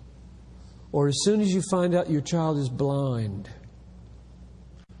 or as soon as you find out your child is blind,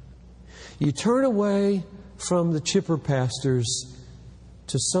 you turn away from the chipper pastors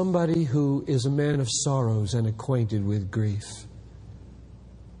to somebody who is a man of sorrows and acquainted with grief.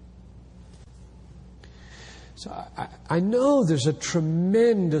 So I know there's a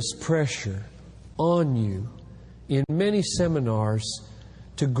tremendous pressure on you in many seminars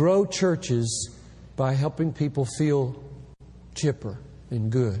to grow churches by helping people feel chipper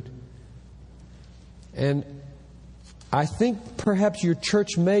and good. And I think perhaps your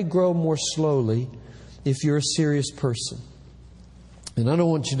church may grow more slowly if you're a serious person. And I don't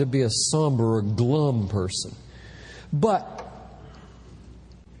want you to be a somber or glum person. But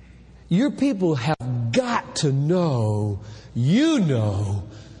your people have got to know, you know,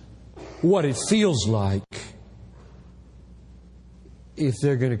 what it feels like if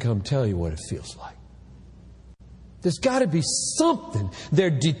they're going to come tell you what it feels like. There's got to be something they're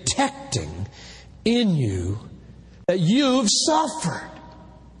detecting in you that you've suffered.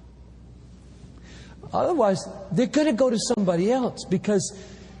 Otherwise, they're going to go to somebody else because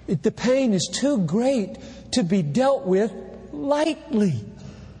the pain is too great to be dealt with lightly.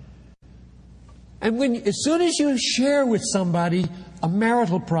 And as soon as you share with somebody a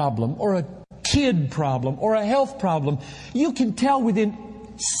marital problem or a kid problem or a health problem, you can tell within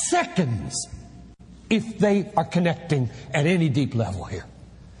seconds if they are connecting at any deep level here.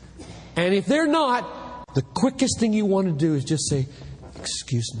 And if they're not, the quickest thing you want to do is just say,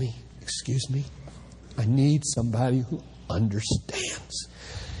 excuse me, I need somebody who understands.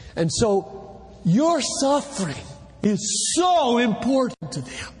 And so your suffering is so important to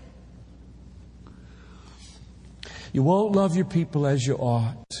them. You won't love your people as you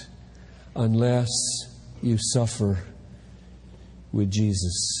ought unless you suffer with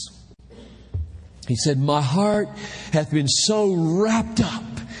Jesus. He said, my heart hath been so wrapped up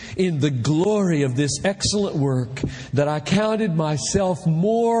in the glory of this excellent work that I counted myself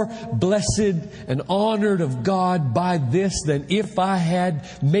more blessed and honored of God by this than if I had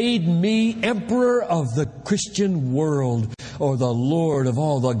made me emperor of the Christian world or the Lord of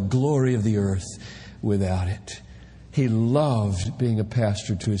all the glory of the earth without it. He loved being a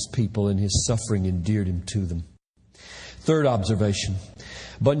pastor to his people, and his suffering endeared him to them. Third observation.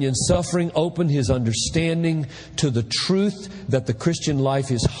 Bunyan's suffering opened his understanding to the truth that the Christian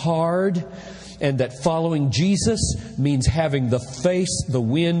life is hard and that following Jesus means having the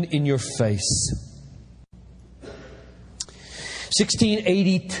wind in your face.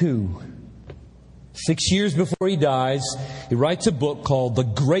 1682. 6 years before he dies, he writes a book called The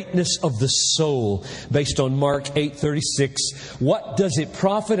Greatness of the Soul, based on Mark 8:36. What does it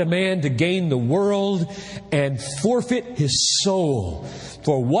profit a man to gain the world and forfeit his soul?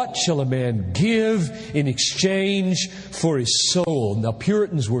 For what shall a man give in exchange for his soul? Now,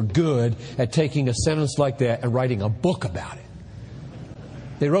 Puritans were good at taking a sentence like that and writing a book about it.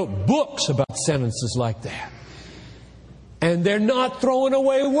 They wrote books about sentences like that. And they're not throwing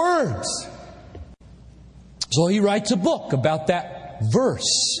away words. So he writes a book about that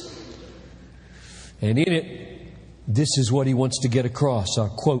verse. And in it, this is what he wants to get across. I'll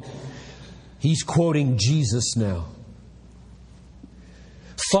quote. He's quoting Jesus now.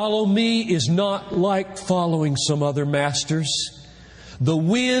 Follow me is not like following some other masters. The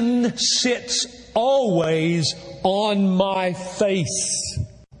wind sits always on my face.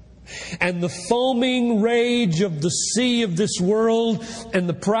 And the foaming rage of the sea of this world and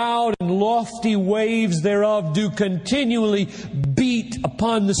the proud and lofty waves thereof do continually beat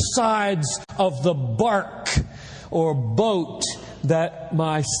upon the sides of the bark or boat that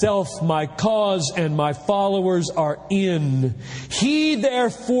myself, my cause, and my followers are in. He,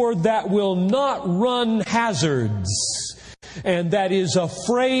 therefore, that will not run hazards, and that is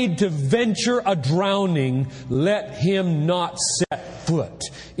afraid to venture a drowning, let him not set foot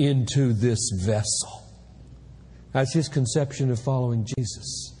into this vessel. That's his conception of following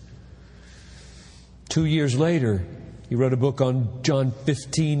Jesus. 2 years later, he wrote a book on John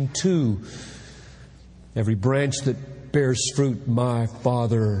 15:2. Every branch that bears fruit, my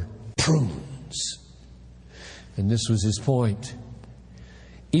Father prunes. And this was his point.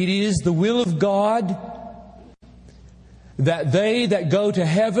 It is the will of God that they that go to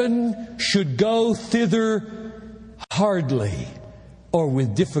heaven should go thither hardly or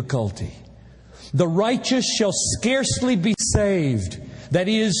with difficulty. The righteous shall scarcely be saved. That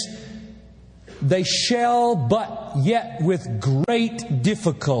is, they shall, but yet with great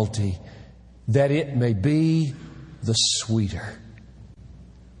difficulty, that it may be the sweeter.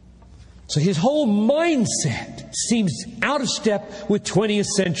 So his whole mindset seems out of step with 20th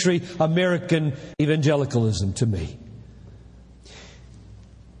century American evangelicalism to me.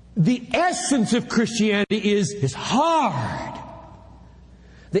 The essence of Christianity is it's hard.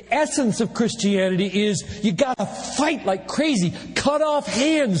 The essence of Christianity is you got to fight like crazy, cut off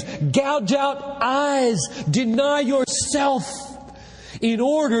hands, gouge out eyes, deny yourself in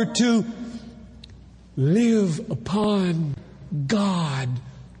order to live upon God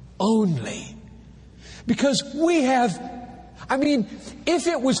only. Because we have, if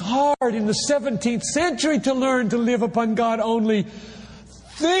it was hard in the 17th century to learn to live upon God only,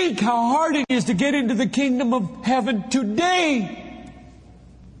 Think how hard it is to get into the kingdom of heaven today.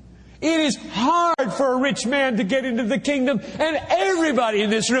 It is hard for a rich man to get into the kingdom, and everybody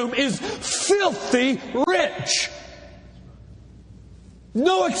in this room is filthy rich.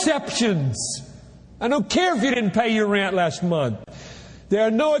 No exceptions. I don't care if you didn't pay your rent last month. There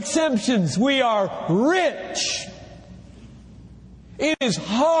are no exceptions. We are rich. It is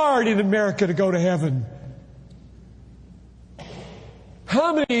hard in America to go to heaven.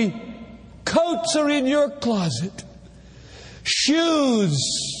 How many coats are in your closet? Shoes.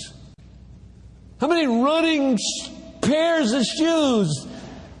 How many running pairs of shoes?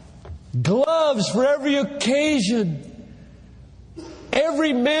 Gloves for every occasion.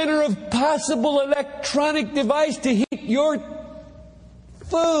 Every manner of possible electronic device to heat your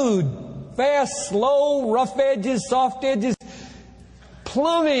food. Fast, slow, rough edges, soft edges.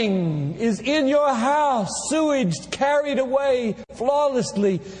 Plumbing is in your house. Sewage carried away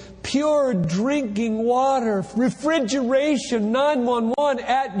flawlessly. Pure drinking water. Refrigeration, 911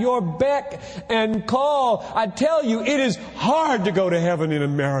 at your beck and call. I tell you, it is hard to go to heaven in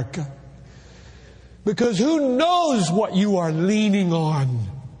America. Because who knows what you are leaning on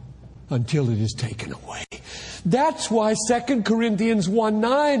until it is taken away. That's why 2 Corinthians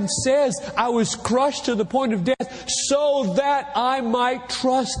 1:9 says, I was crushed to the point of death so that I might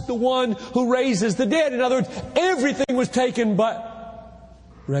trust the one who raises the dead. In other words, everything was taken but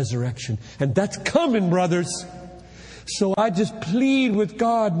resurrection. And that's coming, brothers. So I just plead with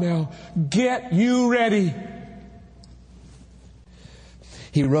God now, get you ready.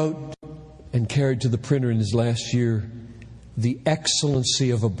 He wrote and carried to the printer in his last year, The Excellency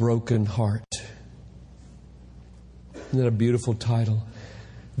of a Broken Heart. Isn't that a beautiful title?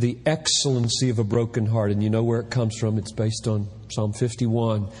 The Excellency of a Broken Heart. And you know where it comes from. It's based on Psalm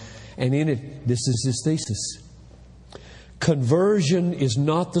 51. And in it, this is his thesis. Conversion is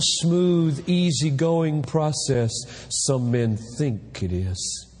not the smooth, easygoing process some men think it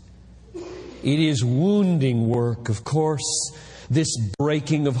is. It is wounding work, of course, this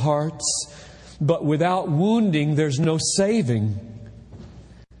breaking of hearts. But without wounding, there's no saving.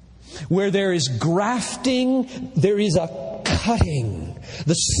 Where there is grafting, there is a cutting.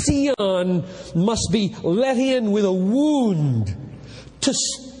 The scion must be let in with a wound. To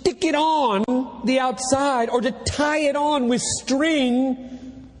stick it on the outside or to tie it on with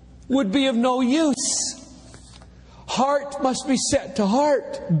string would be of no use. Heart must be set to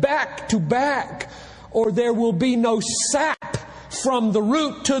heart, back to back, or there will be no sap from the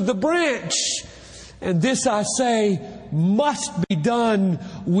root to the branch. And this, I say, must be done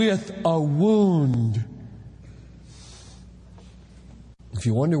with a wound. If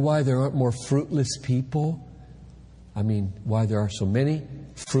you wonder why there aren't more fruitless people, why there are so many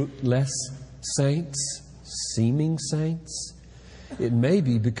fruitless saints, seeming saints, it may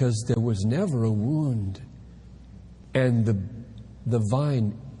be because there was never a wound. And the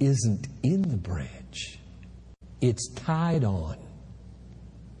vine isn't in the branch. It's tied on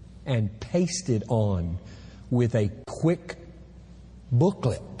and pasted on with a quick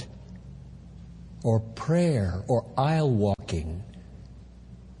booklet or prayer or aisle walking.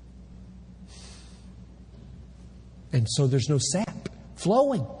 And so there's no sap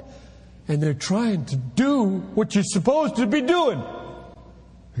flowing. And they're trying to do what you're supposed to be doing.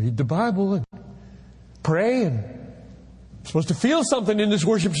 Read the Bible and pray, and you're supposed to feel something in this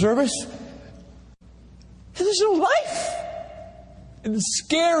worship service. And there's no life. And it's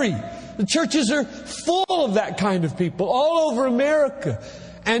scary. The churches are full of that kind of people all over America.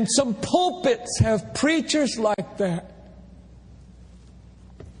 And some pulpits have preachers like that.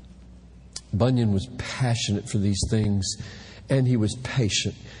 Bunyan was passionate for these things, and he was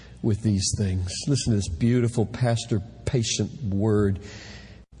patient with these things. Listen to this beautiful pastor patient word.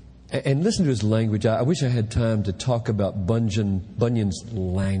 And listen to his language. I wish I had time to talk about Bunyan's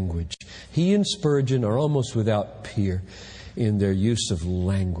language. He and Spurgeon are almost without peer in their use of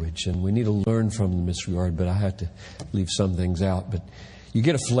language. And we need to learn from them in this regard, but I have to leave some things out. But you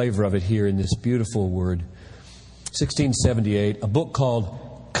get a flavor of it here in this beautiful word. 1678, a book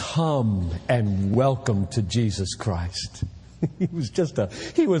called Come and Welcome to Jesus Christ. He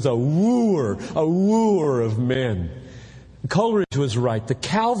was a wooer of men. Coleridge was right. The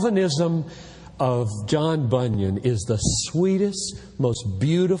Calvinism of John Bunyan is the sweetest, most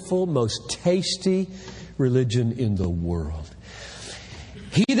beautiful, most tasty religion in the world.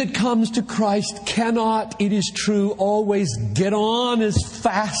 He that comes to Christ cannot, it is true, always get on as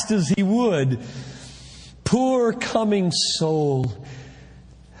fast as he would. Poor coming soul,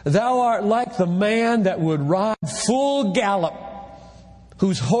 thou art like the man that would ride full gallop,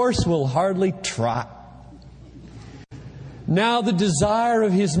 whose horse will hardly trot. Now the desire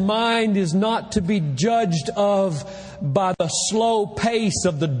of his mind is not to be judged of by the slow pace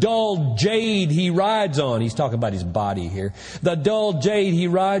of the dull jade he rides on. He's talking about his body here. The dull jade he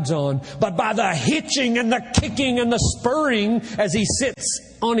rides on. But by the hitching and the kicking and the spurring as he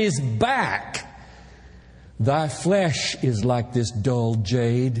sits on his back. Thy flesh is like this dull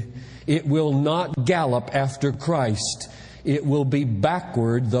jade. It will not gallop after Christ. It will be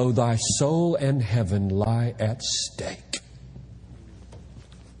backward, though thy soul and heaven lie at stake.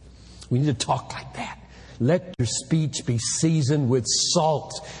 We need to talk like that. Let your speech be seasoned with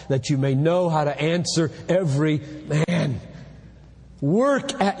salt, that you may know how to answer every man.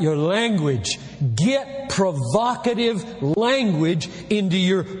 Work at your language. Get provocative language into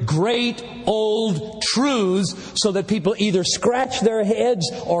your great old truths so that people either scratch their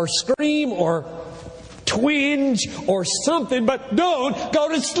heads or scream or twinge or something, but don't go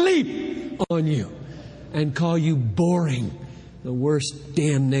to sleep on you and call you boring. The worst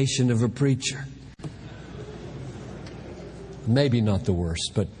damnation of a preacher. Maybe not the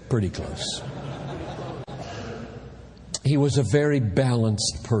worst, but pretty close. He was a very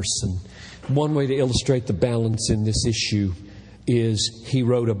balanced person. One way to illustrate the balance in this issue is he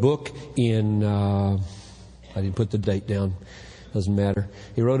wrote a book in, I didn't put the date down, doesn't matter.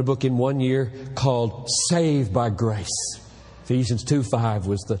 He wrote a book in 1 year called Saved by Grace. Ephesians 2:5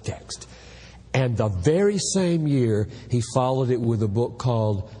 was the text. And the very same year, he followed it with a book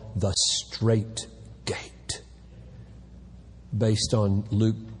called The Straight Gate, based on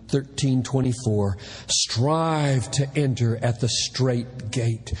Luke 13:24. Strive to enter at the straight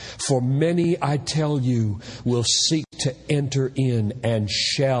gate. For many, I tell you, will seek to enter in and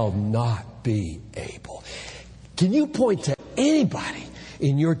shall not be able. Can you point to anybody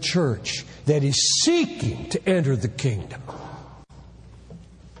in your church that is seeking to enter the kingdom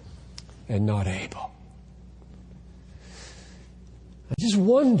and not able? I just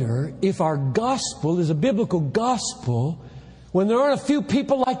wonder if our gospel is a biblical gospel when there aren't a few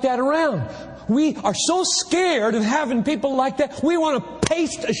people like that around. We are so scared of having people like that. We want to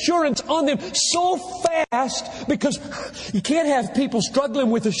paste assurance on them so fast because you can't have people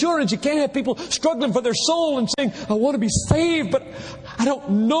struggling with assurance. You can't have people struggling for their soul and saying, I want to be saved, but I don't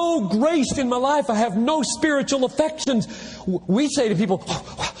know grace in my life. I have no spiritual affections. We say to people,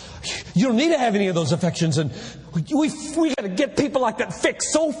 you don't need to have any of those affections. And we got to get people like that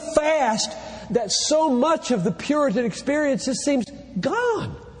fixed so fast that so much of the Puritan experience just seems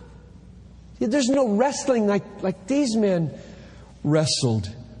gone. There's no wrestling like these men wrestled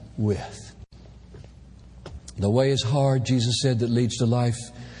with. The way is hard, Jesus said, that leads to life,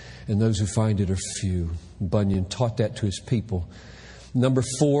 and those who find it are few. Bunyan taught that to his people. Number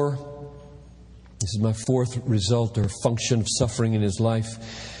 4, this is my fourth result or function of suffering in his life.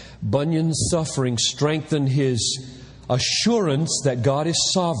 Bunyan's suffering strengthened his assurance that God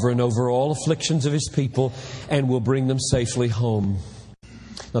is sovereign over all afflictions of His people and will bring them safely home.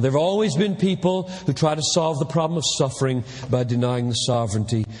 Now, there have always been people who try to solve the problem of suffering by denying the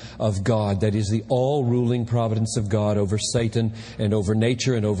sovereignty of God. That is, the all-ruling providence of God over Satan and over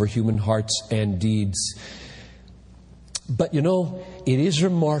nature and over human hearts and deeds. But you know, it is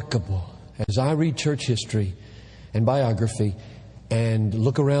remarkable, as I read church history and biography and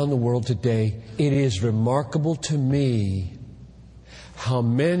look around the world today, it is remarkable to me how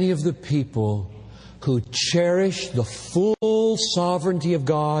many of the people who cherish the full sovereignty of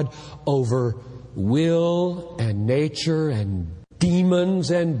God over will and nature and demons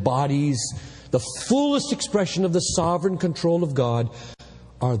and bodies, the fullest expression of the sovereign control of God,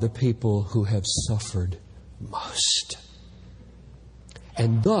 are the people who have suffered most.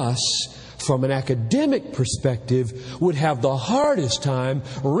 And thus, from an academic perspective, would have the hardest time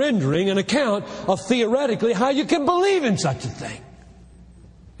rendering an account of theoretically how you can believe in such a thing.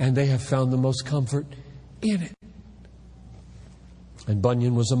 And they have found the most comfort in it. And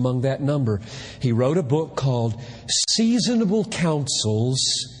Bunyan was among that number. He wrote a book called Seasonable Counsels,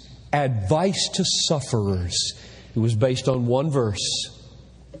 Advice to Sufferers. It was based on one verse.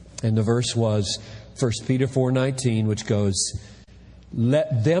 And the verse was 1 Peter 4:19, which goes,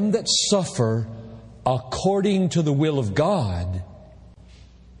 let them that suffer according to the will of God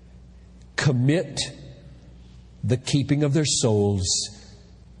commit the keeping of their souls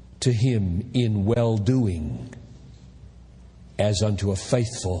to Him in well-doing as unto a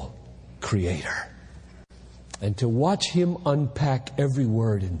faithful Creator. And to watch him unpack every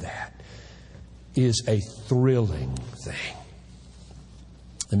word in that is a thrilling thing.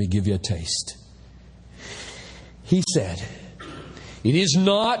 Let me give you a taste. He said, it is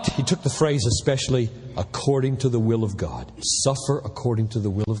not, he took the phrase especially, according to the will of God. Suffer according to the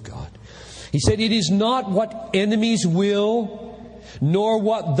will of God. He said, it is not what enemies will, nor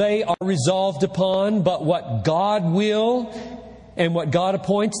what they are resolved upon, but what God will and what God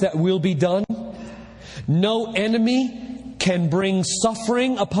appoints that will be done. No enemy can bring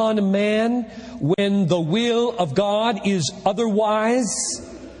suffering upon a man when the will of God is otherwise.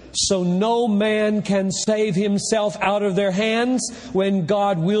 So no man can save himself out of their hands when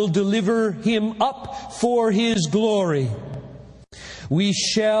God will deliver him up for His glory. We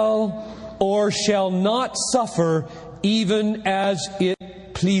shall or shall not suffer even as it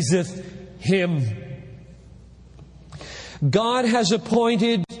pleaseth Him. God has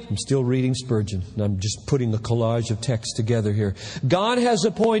appointed, I'm still reading Spurgeon, and I'm just putting a collage of text together here. God has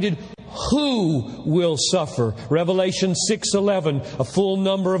appointed who will suffer. Revelation 6:11, a full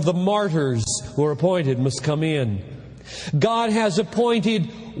number of the martyrs who are appointed must come in. God has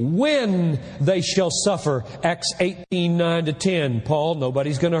appointed when they shall suffer. Acts 18:9-10. Paul,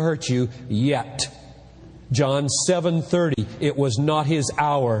 nobody's going to hurt you yet. John 7:30, it was not His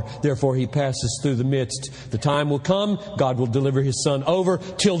hour, therefore He passes through the midst. The time will come, God will deliver His Son over.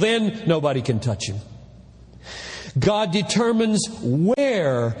 Till then, nobody can touch Him. God determines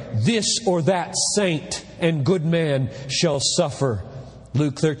where this or that saint and good man shall suffer.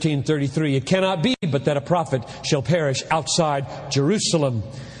 Luke 13:33, it cannot be but that a prophet shall perish outside Jerusalem.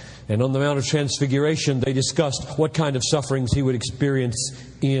 And on the Mount of Transfiguration, they discussed what kind of sufferings He would experience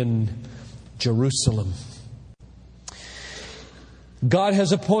in Jerusalem. God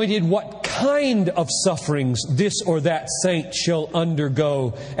has appointed what kind of sufferings this or that saint shall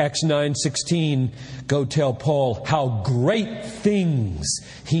undergo. Acts 9:16, go tell Paul how great things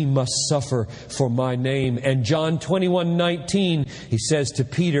he must suffer for my name. And John 21:19, he says to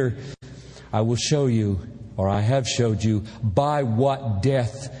Peter, I will show you, or I have showed you, by what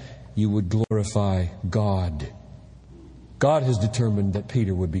death you would glorify God. God has determined that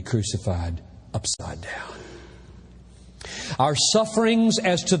Peter would be crucified upside down. Our sufferings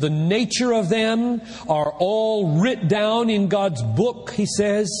as to the nature of them are all writ down in God's book, he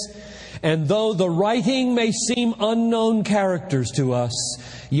says. And though the writing may seem unknown characters to us,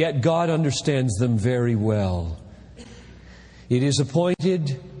 yet God understands them very well. It is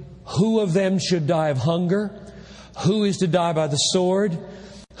appointed who of them should die of hunger, who is to die by the sword,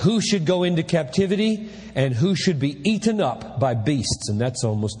 who should go into captivity, and who should be eaten up by beasts. And that's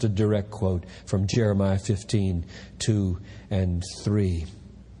almost a direct quote from Jeremiah 15:2-3.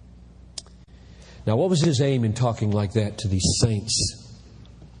 Now, what was His aim in talking like that to these saints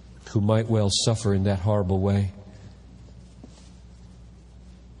who might well suffer in that horrible way?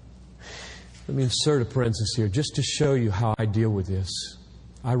 Let me insert a parenthesis here just to show you how I deal with this.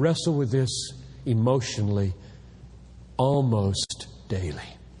 I wrestle with this emotionally almost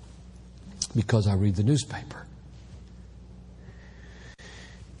daily because I read the newspaper.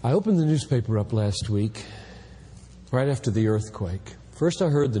 I opened the newspaper up last week, right after the earthquake. First I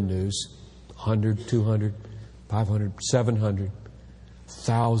heard the news, 100, 200, 500, 700,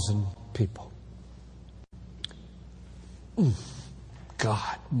 1,000 people.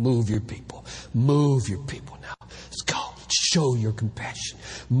 God, move your people. Move your people now. Let's go. Show your compassion.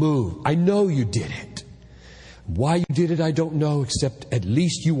 Move. I know you did it. Why you did it, I don't know, except at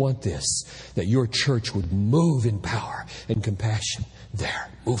least you want this, that your church would move in power and compassion. There,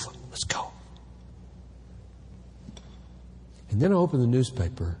 move them. Let's go. And then I opened the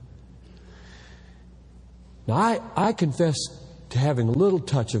newspaper. Now, I confess to having a little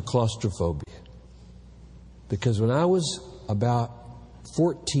touch of claustrophobia. Because when I was about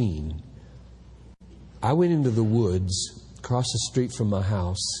 14, I went into the woods across the street from my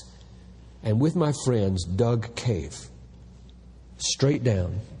house and with my friends dug a cave straight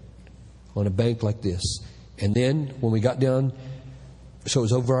down on a bank like this. And then when we got down, so it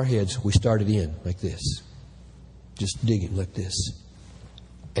was over our heads, we started in like this. Just digging like this.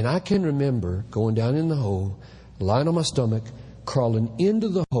 And I can remember going down in the hole, lying on my stomach, crawling into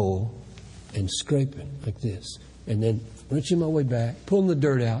the hole and scraping like this. And then reaching my way back, pulling the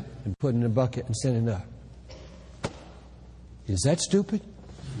dirt out and putting it in a bucket and sending it up. Is that stupid?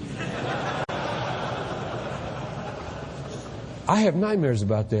 I have nightmares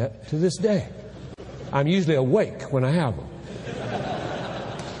about that to this day. I'm usually awake when I have them.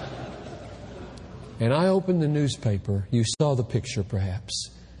 And I opened the newspaper. You saw the picture perhaps.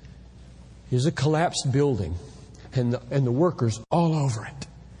 Here's a collapsed building and the workers all over it.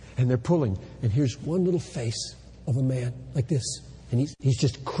 And they're pulling. And here's one little face of a man like this. And he's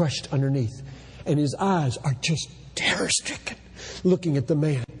just crushed underneath. And his eyes are just terror-stricken looking at the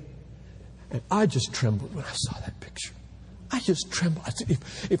man. And I just trembled when I saw that picture. I just trembled. I said,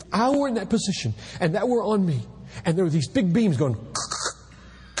 if I were in that position and that were on me and there were these big beams going,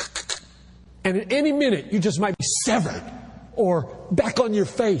 And at any minute, you just might be severed or back on your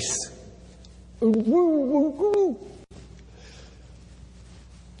face. You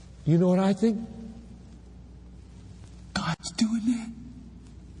know what I think? God's doing that.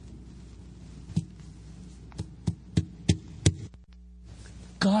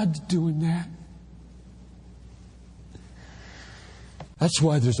 God's doing that. That's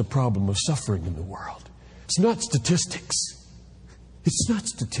why there's a problem of suffering in the world. It's not statistics. It's not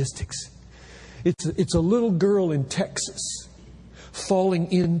statistics. It's a little girl in Texas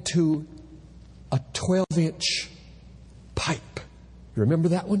falling into a 12-inch pipe. You remember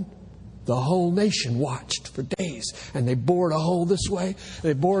that one? The whole nation watched for days. And they bored a hole this way.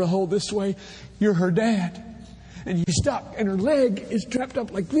 They bored a hole this way. You're her dad. And you stop, and her leg is trapped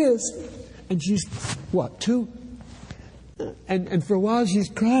up like this. And she's, what, 2? And for a while she's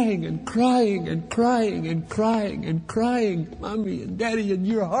crying and crying and crying and crying and crying. Mommy and Daddy, and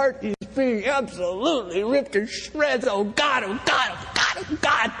your heart is being absolutely ripped to shreds. Oh God, oh God, oh God, oh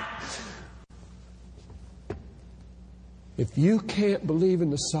God. If you can't believe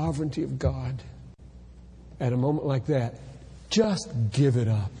in the sovereignty of God at a moment like that, just give it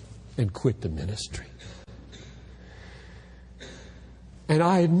up and quit the ministry. And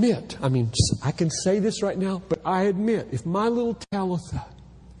I admit, I can say this right now, but I admit, if my little Talitha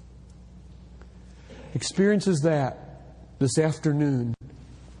experiences that this afternoon,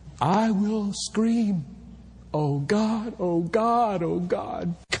 I will scream, oh God, oh God, oh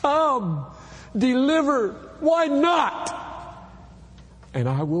God, come, deliver, why not? And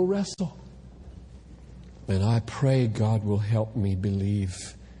I will wrestle. And I pray God will help me believe,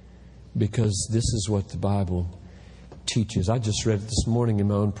 because this is what the Bible teaches. I just read it this morning in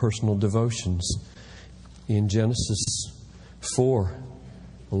my own personal devotions in Genesis 4.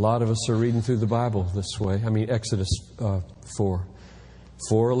 A lot of us are reading through the Bible this way. Exodus 4.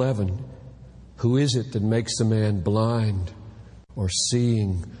 4:11. Who is it that makes a man blind or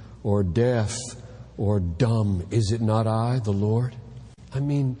seeing or deaf or dumb? Is it not I, the Lord?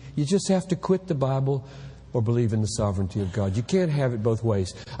 You just have to quit the Bible or believe in the sovereignty of God. You can't have it both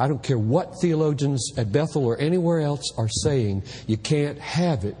ways. I don't care what theologians at Bethel or anywhere else are saying. You can't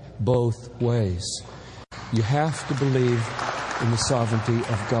have it both ways. You have to believe in the sovereignty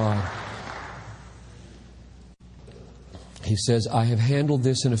of God. He says, I have handled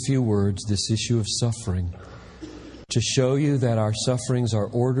this in a few words, this issue of suffering, to show you that our sufferings are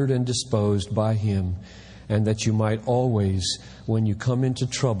ordered and disposed by Him, and that you might always, when you come into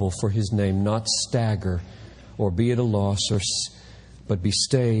trouble for His name, not stagger or be at a loss, but be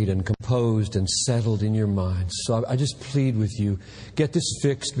stayed and composed and settled in your minds. So I just plead with you, get this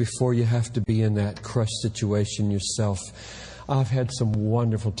fixed before you have to be in that crushed situation yourself. I've had some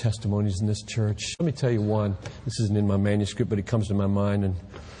wonderful testimonies in this church. Let me tell you one. This isn't in my manuscript, but it comes to my mind, and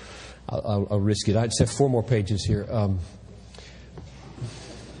I'll risk it. I just have 4 more pages here,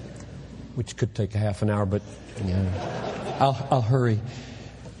 which could take a half an hour, but I'll hurry.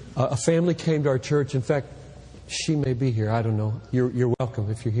 A family came to our church. In fact, she may be here. I don't know. You're welcome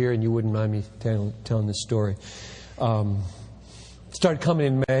if you're here and you wouldn't mind me telling this story. Started coming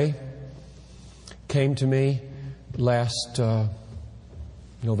in May. Came to me last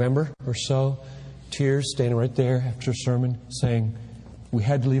November or so. Tears, standing right there after a sermon, saying, we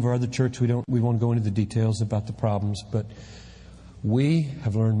had to leave our other church. We won't go into the details about the problems, but we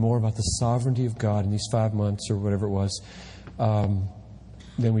have learned more about the sovereignty of God in these 5 months or whatever it was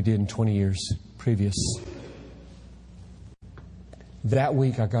than we did in 20 years previous. That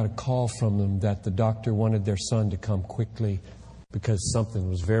week I got a call from them that the doctor wanted their son to come quickly because something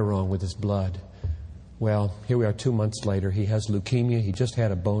was very wrong with his blood. Well, here we are 2 months later. He has leukemia. He just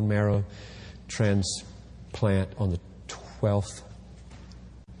had a bone marrow transplant on the 12th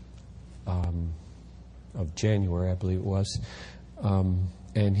of January, I believe it was.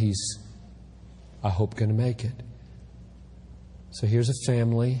 And he's, I hope, going to make it. So here's a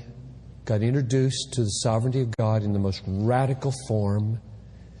family, got introduced to the sovereignty of God in the most radical form,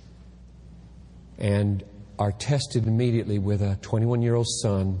 and are tested immediately with a 21-year-old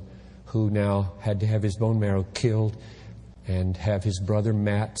son who now had to have his bone marrow killed and have his brother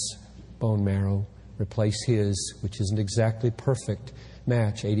Matt's bone marrow replace his, which isn't exactly perfect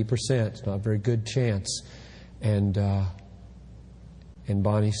match, 80%. It's not a very good chance. And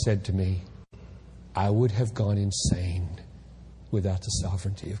Bonnie said to me, I would have gone insane without the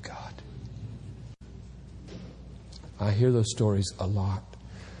sovereignty of God. I hear those stories a lot,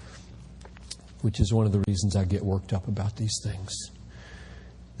 which is one of the reasons I get worked up about these things.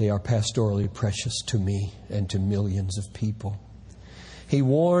 They are pastorally precious to me and to millions of people. He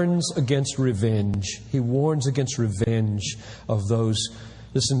warns against revenge. He warns against revenge of those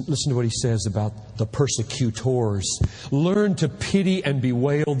Listen to what he says about the persecutors. Learn to pity and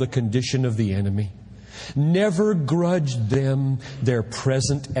bewail the condition of the enemy. Never grudge them their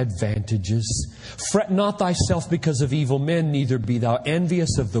present advantages. Fret not thyself because of evil men, neither be thou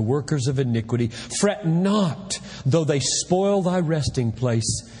envious of the workers of iniquity. Fret not, though they spoil thy resting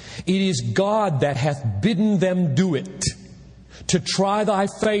place. It is God that hath bidden them do it, to try thy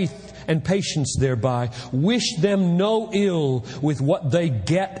faith and patience thereby. Wish them no ill with what they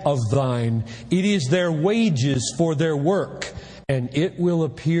get of thine. It is their wages for their work, and it will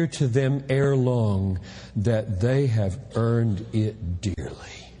appear to them ere long that they have earned it dearly.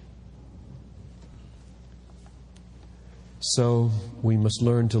 So we must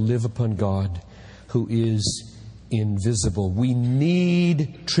learn to live upon God, who is invisible. We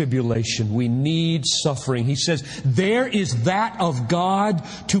need tribulation. We need suffering. He says, there is that of God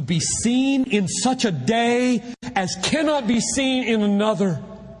to be seen in such a day as cannot be seen in another.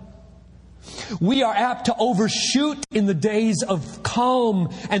 We are apt to overshoot in the days of calm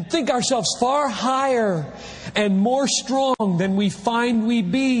and think ourselves far higher and more strong than we find we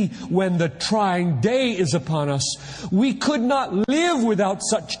be when the trying day is upon us. We could not live without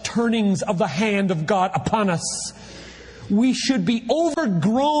such turnings of the hand of God upon us. We should be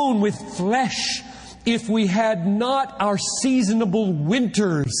overgrown with flesh if we had not our seasonable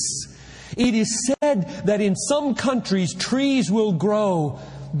winters. It is said that in some countries trees will grow,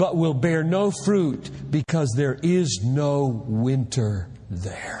 but will bear no fruit because there is no winter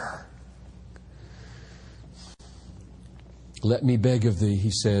there. Let me beg of thee,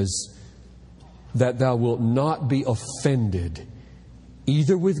 he says, that thou wilt not be offended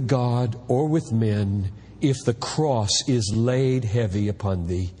either with God or with men if the cross is laid heavy upon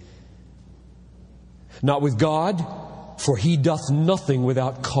thee. Not with God, for He doth nothing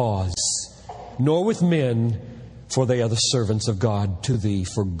without cause, nor with men, for they are the servants of God to thee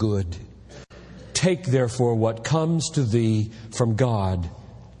for good. Take therefore what comes to thee from God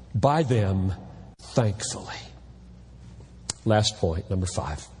by them thankfully. Last point, number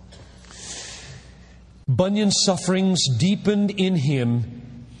 5. Bunyan's sufferings deepened in him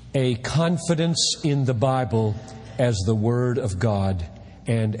a confidence in the Bible as the Word of God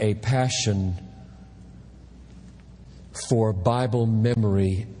and a passion for Bible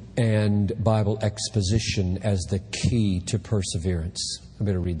memory and Bible exposition as the key to perseverance. I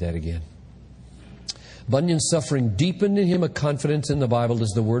better read that again. Bunyan's suffering deepened in him a confidence in the Bible as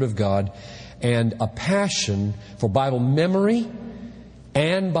the Word of God and a passion for Bible memory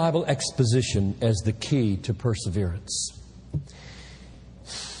and Bible exposition as the key to perseverance.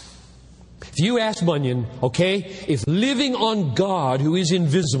 If you ask Bunyan, okay, if living on God, who is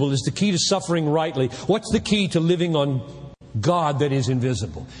invisible, is the key to suffering rightly, what's the key to living on God that is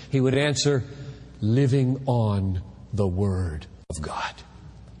invisible? He would answer, living on the Word of God.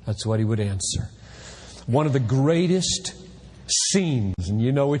 That's what he would answer. One of the greatest scenes, and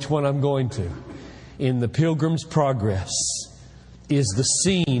you know which one I'm going to, in the Pilgrim's Progress, is the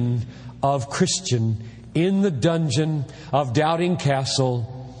scene of Christian in the dungeon of Doubting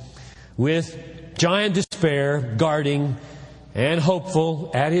Castle with giant despair guarding and hopeful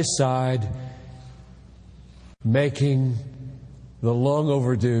at his side, making the long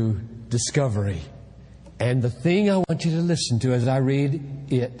overdue discovery. And the thing I want you to listen to as I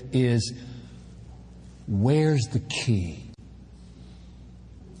read it is, where's the key?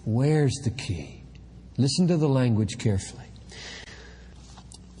 Where's the key? Listen to the language carefully.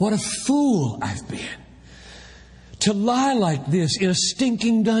 What a fool I've been to lie like this in a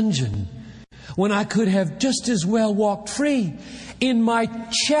stinking dungeon when I could have just as well walked free. In my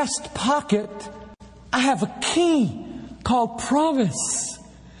chest pocket, I have a key called promise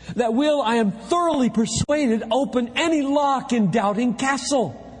that will, I am thoroughly persuaded, open any lock in Doubting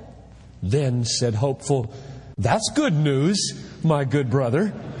Castle. Then said Hopeful, that's good news, my good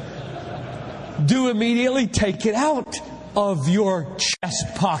brother. Do immediately take it out of your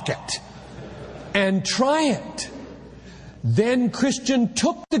chest pocket and try it. Then Christian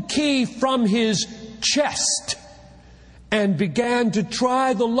took the key from his chest and began to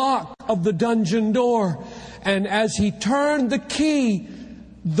try the lock of the dungeon door. And as he turned the key,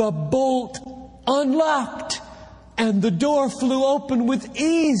 the bolt unlocked and the door flew open with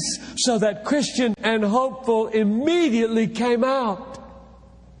ease, so that Christian and Hopeful immediately came out.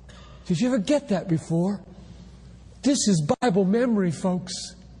 Did you ever get that before? This is Bible memory, folks.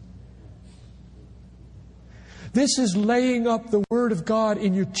 This is laying up the Word of God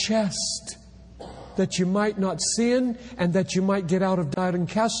in your chest, that you might not sin and that you might get out of Doubting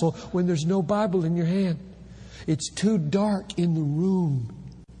Castle when there's no Bible in your hand. It's too dark in the room.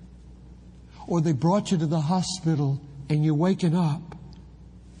 Or they brought you to the hospital and you're waking up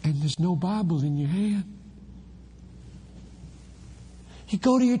and there's no Bible in your hand. You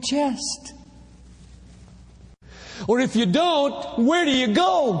go to your chest. Or if you don't, where do you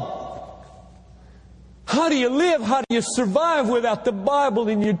go? How do you live? How do you survive without the Bible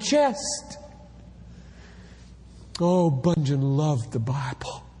in your chest? Oh, Bunyan loved the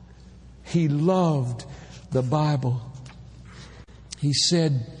Bible. He loved the Bible. He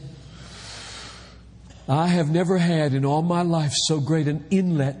said, I have never had in all my life so great an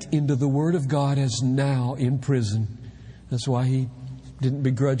inlet into the Word of God as now in prison. That's why he didn't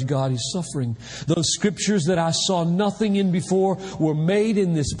begrudge God his suffering. Those scriptures that I saw nothing in before were made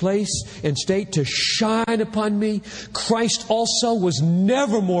in this place and state to shine upon me. Christ also was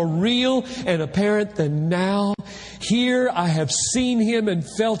never more real and apparent than now. Here I have seen Him and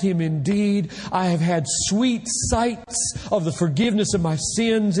felt Him indeed. I have had sweet sights of the forgiveness of my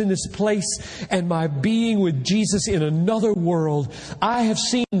sins in this place and my being with Jesus in another world. I have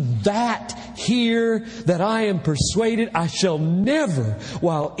seen that here, that I am persuaded I shall never,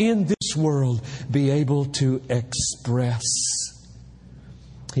 while in this world, be able to express.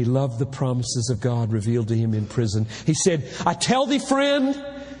 He loved the promises of God revealed to him in prison. He said, I tell thee, friend,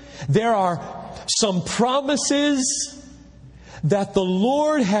 there are some promises that the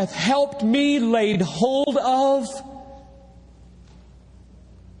Lord hath helped me laid hold of,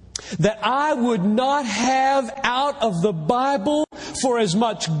 that I would not have out of the Bible for as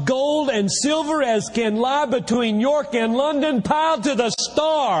much gold and silver as can lie between York and London, piled to the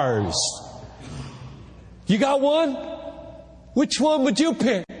stars. You got one? Which one would you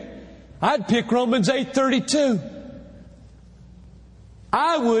pick? I'd pick Romans 8:32.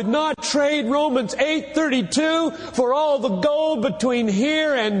 I would not trade Romans 8:32 for all the gold between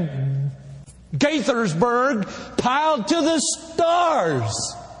here and Gaithersburg, piled to the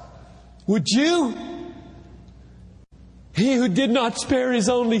stars. Would you? He who did not spare His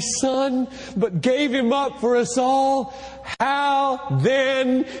only Son, but gave Him up for us all, how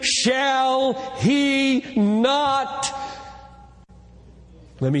then shall He not?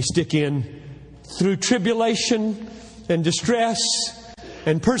 Let me stick in, through tribulation and distress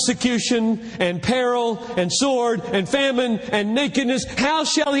and persecution and peril and sword and famine and nakedness, how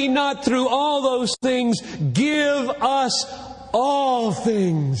shall He not through all those things give us all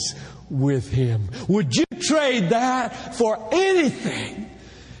things with Him? Would you trade that for anything?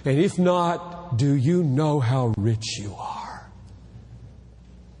 And if not, do you know how rich you are?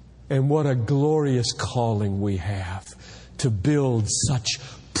 And what a glorious calling we have to build such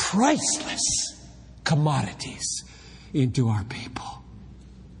priceless commodities into our people.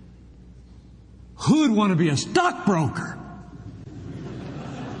 Who'd want to be a stockbroker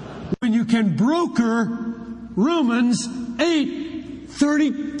when you can broker Romans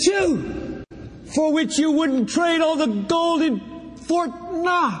 8:32, for which you wouldn't trade all the gold in Fort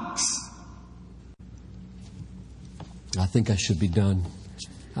Knox? I think I should be done.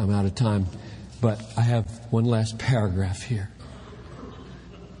 I'm out of time. But I have one last paragraph here.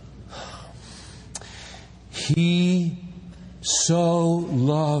 He so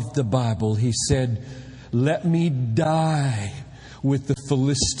loved the Bible, he said, let me die with the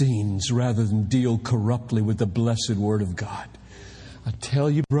Philistines rather than deal corruptly with the blessed Word of God. I tell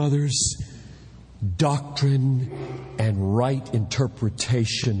you, brothers, doctrine and right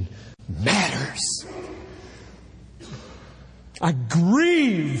interpretation matters. I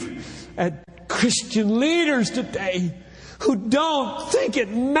grieve at Christian leaders today who don't think it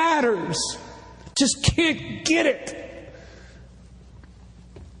matters. Just can't get it.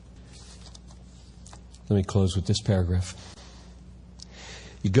 Let me close with this paragraph.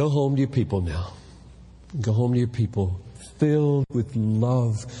 You go home to your people now. Go home to your people filled with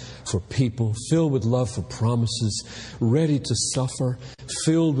love for people, filled with love for promises, ready to suffer,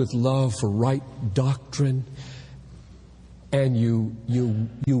 filled with love for right doctrine. And you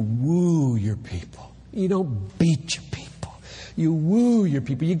woo your people. You don't beat your people. You woo your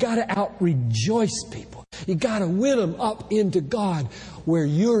people. You got to out-rejoice people. You got to win them up into God where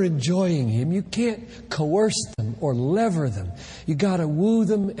you're enjoying Him. You can't coerce them or lever them. You got to woo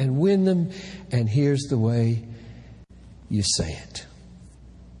them and win them. And here's the way you say it.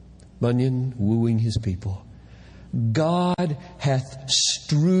 Bunyan wooing his people. God hath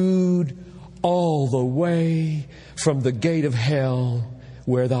strewed all the way from the gate of hell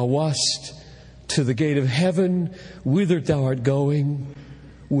where thou wast to the gate of heaven whither thou art going,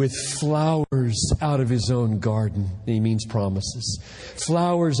 with flowers out of His own garden. He means promises.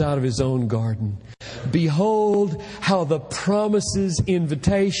 Flowers out of His own garden. Behold how the promises,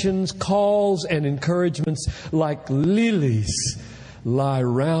 invitations, calls, and encouragements like lilies lie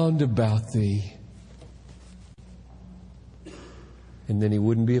round about thee. And then he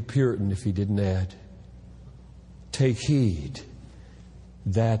wouldn't be a Puritan if he didn't add, take heed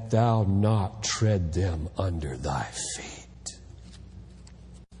that thou not tread them under thy feet.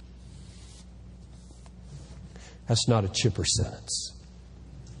 That's not a chipper sentence.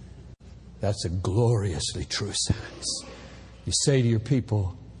 That's a gloriously true sentence. You say to your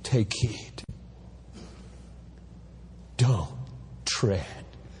people, take heed. Don't tread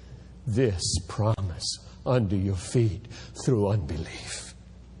this promise under your feet through unbelief.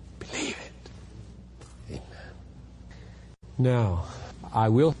 Believe it. Amen. Now, I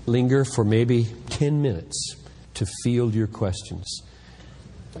will linger for maybe 10 minutes to field your questions.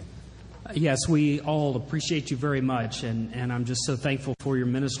 Yes, we all appreciate you very much, and I'm just so thankful for your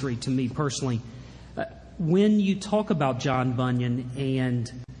ministry to me personally. When you talk about John Bunyan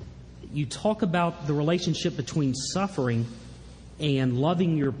and you talk about the relationship between suffering and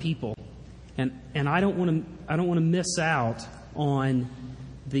loving your people, and I don't want to miss out on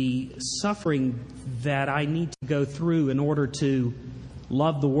the suffering that I need to go through in order to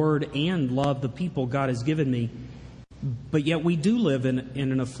love the Word and love the people God has given me. But yet we do live in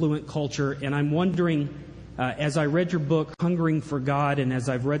an affluent culture, and I'm wondering, as I read your book, Hungering for God, and as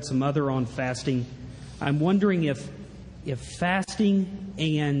I've read some other on fasting, I'm wondering if fasting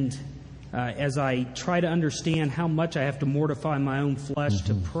and as I try to understand how much I have to mortify my own flesh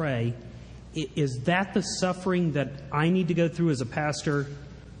to pray, is that the suffering that I need to go through as a pastor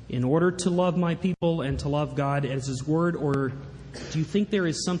in order to love my people and to love God as His Word, or do you think there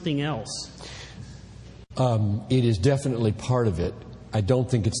is something else? It is definitely part of it. I don't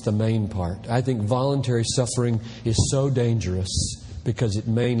think it's the main part. I think voluntary suffering is so dangerous because it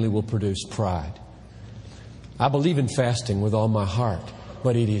mainly will produce pride. I believe in fasting with all my heart,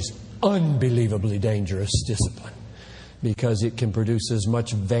 but it is unbelievably dangerous discipline because it can produce as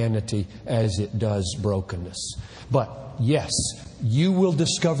much vanity as it does brokenness. But yes, you will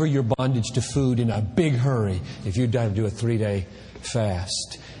discover your bondage to food in a big hurry if you do a 3-day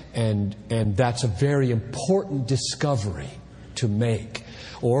fast. And that's a very important discovery to make.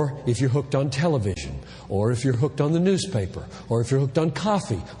 Or if you're hooked on television, or if you're hooked on the newspaper, or if you're hooked on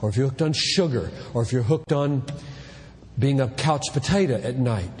coffee, or if you're hooked on sugar, or if you're hooked on being a couch potato at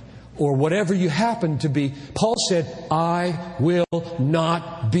night, or whatever you happen to be. Paul said, I will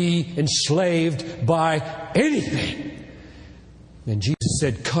not be enslaved by anything. And Jesus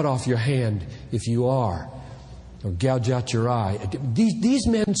said, cut off your hand if you are, or gouge out your eye. These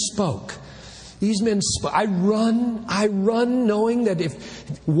men spoke. These men spoke. I run knowing that if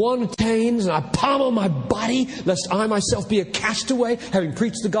one attains, and I pommel my body, lest I myself be a castaway, having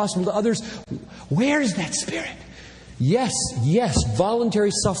preached the gospel to others. Where is that spirit? Yes, voluntary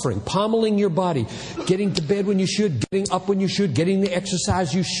suffering, pommeling your body, getting to bed when you should, getting up when you should, getting the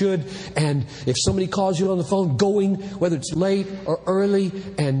exercise you should, and if somebody calls you on the phone, going, whether it's late or early,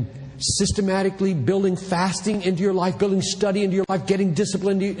 and systematically building fasting into your life, building study into your life, getting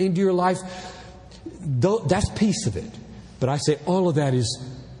discipline into your life. That's piece of it. But I say all of that is,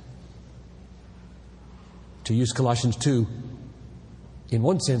 to use Colossians 2, in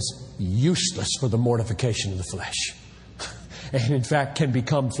one sense, useless for the mortification of the flesh. And in fact can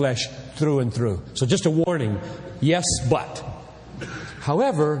become flesh through and through. So just a warning, yes, but.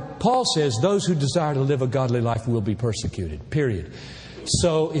 However, Paul says those who desire to live a godly life will be persecuted, period.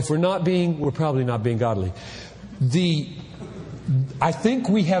 So if we're probably not being godly. I think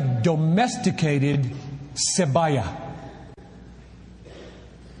we have domesticated sebaya,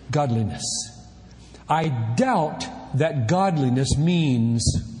 godliness. I doubt that godliness means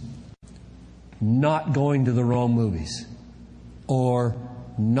not going to the wrong movies, or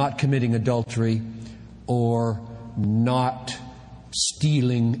not committing adultery, or not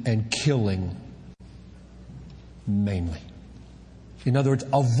stealing and killing, mainly. In other words,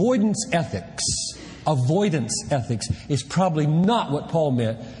 avoidance ethics is probably not what Paul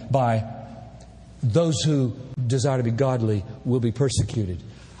meant by those who desire to be godly will be persecuted.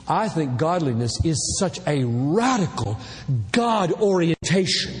 I think godliness is such a radical God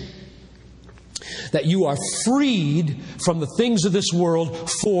orientation that you are freed from the things of this world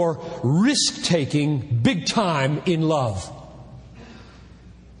for risk-taking big time in love.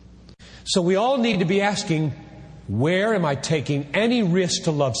 So we all need to be asking, where am I taking any risk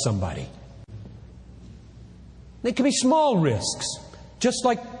to love somebody? They can be small risks, just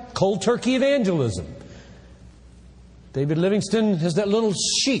like cold turkey evangelism. David Livingston has that little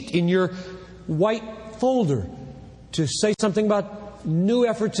sheet in your white folder to say something about new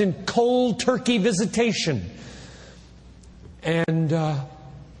efforts in cold turkey visitation. And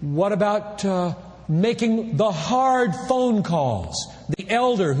what about making the hard phone calls? The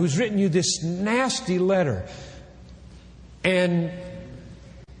elder who's written you this nasty letter. And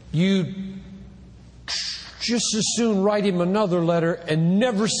you'd just as soon write him another letter and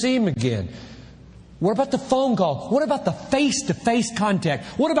never see him again. What about the phone call? What about the face-to-face contact?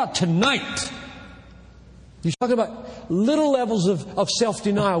 What about tonight? You're talking about little levels of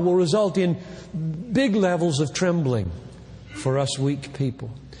self-denial will result in big levels of trembling for us weak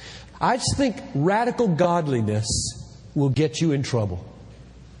people. I just think radical godliness will get you in trouble.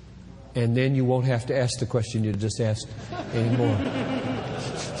 And then you won't have to ask the question you just asked anymore.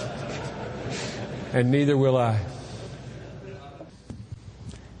 And neither will I.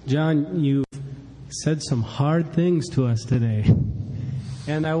 John, you said some hard things to us today.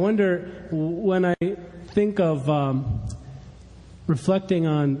 And I wonder, when I think of reflecting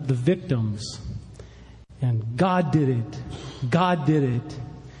on the victims, and God did it, God did it.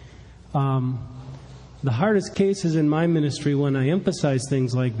 The hardest cases in my ministry, when I emphasize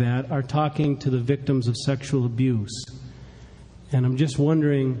things like that, are talking to the victims of sexual abuse. And I'm just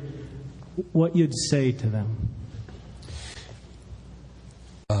wondering what you'd say to them.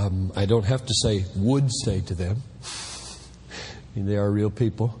 I don't have to say would say to them. I mean, they are real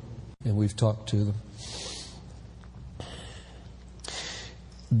people, and we've talked to them.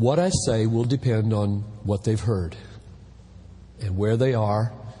 What I say will depend on what they've heard and where they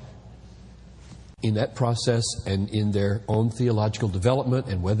are in that process and in their own theological development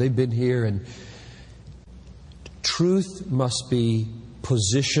and where they've been here. And truth must be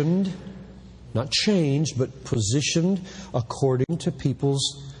positioned, not changed, but positioned according to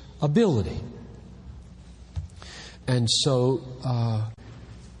people's ability. And so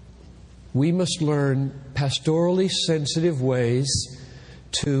we must learn pastorally sensitive ways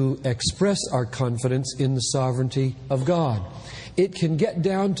to express our confidence in the sovereignty of God. It can get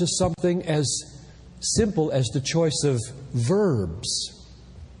down to something as simple as the choice of verbs.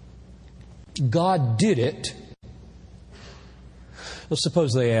 God did it. Well,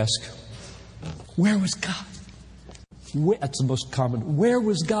 suppose they ask, where was God? That's the most common. Where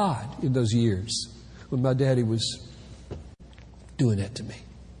was God in those years when my daddy was doing that to me?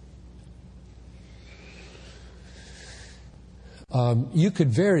 You could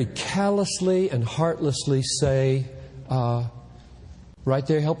very callously and heartlessly say, right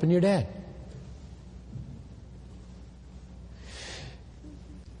there helping your dad.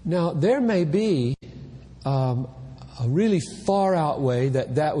 Now, there may be a really far out way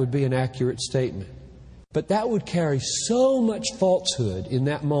that would be an accurate statement. But that would carry so much falsehood in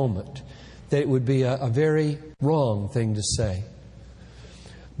that moment that it would be a very wrong thing to say.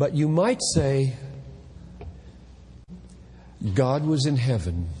 But you might say, God was in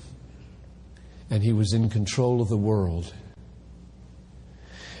heaven and He was in control of the world.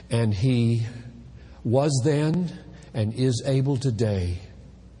 And He was then and is able today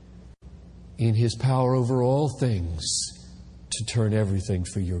in His power over all things to turn everything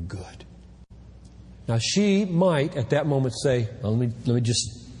for your good. Now she might at that moment say, well, let me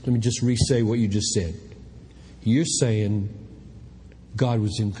just re-say what you just said. You're saying God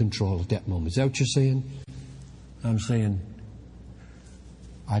was in control at that moment. Is that what you're saying? I'm saying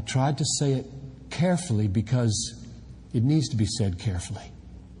I tried to say it carefully because it needs to be said carefully.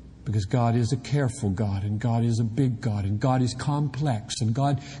 Because God is a careful God, and God is a big God, and God is complex, and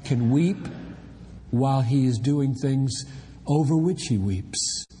God can weep while He is doing things over which He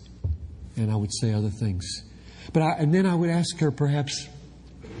weeps. And I would say other things. And then I would ask her perhaps,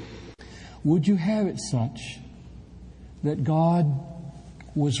 would you have it such that God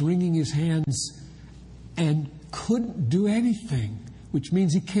was wringing His hands and couldn't do anything, which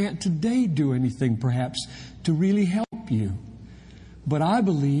means He can't today do anything perhaps to really help you? But I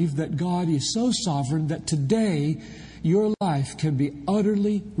believe that God is so sovereign that today your life can be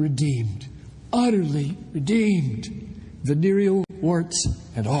utterly redeemed. Utterly redeemed. Venereal warts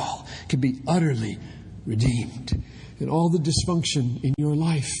and all can be utterly redeemed. And all the dysfunction in your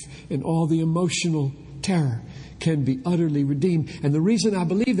life and all the emotional terror can be utterly redeemed. And the reason I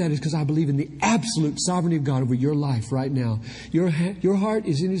believe that is because I believe in the absolute sovereignty of God over your life right now. Your heart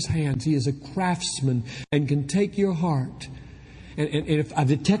is in His hands. He is a craftsman and can take your heart. And if I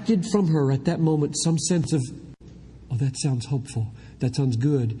detected from her at that moment some sense of, oh, that sounds hopeful, that sounds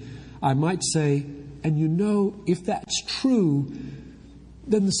good, I might say, and you know, if that's true,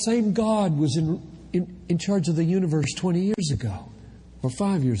 then the same God was in charge of the universe 20 years ago, or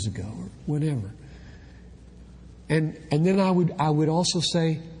 5 years ago, or whatever. And then I would also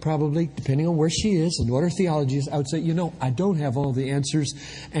say, probably, depending on where she is and what her theology is, I would say, you know, I don't have all the answers,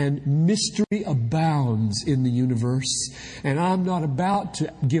 and mystery abounds in the universe, and I'm not about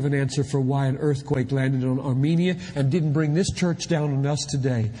to give an answer for why an earthquake landed on Armenia and didn't bring this church down on us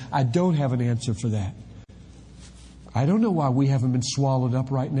today. I don't have an answer for that. I don't know why we haven't been swallowed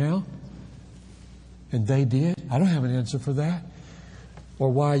up right now. And they did. I don't have an answer for that. Or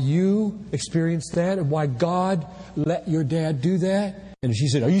why you experienced that, and why God let your dad do that. And she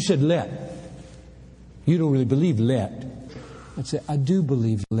said, oh, you said let. You don't really believe let. I'd say, I do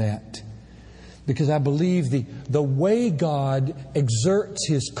believe let. Because I believe the way God exerts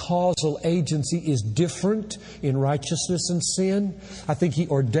His causal agency is different in righteousness and sin. I think He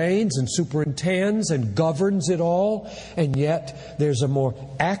ordains and superintends and governs it all. And yet there's a more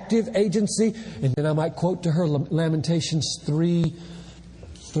active agency. And then I might quote to her Lamentations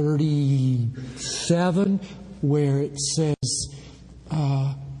 3:37, where it says,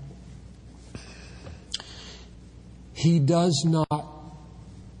 He does not...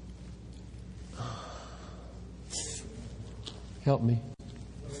 Help me.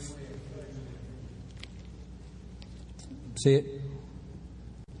 See it?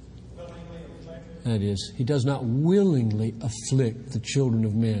 That is. He does not willingly afflict the children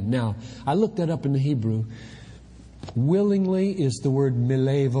of men. Now, I looked that up in the Hebrew. Willingly is the word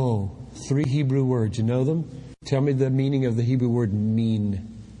milevo. 3 Hebrew words. You know them? Tell me the meaning of the Hebrew word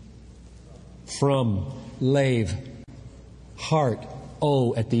mean. From, lave, heart,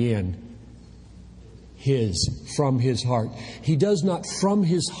 o at the end. From His heart. He does not from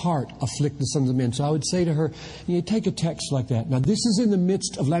His heart afflict the sons of men. So I would say to her, you take a text like that. Now this is in the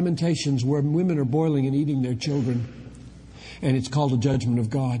midst of Lamentations where women are boiling and eating their children. And it's called a judgment of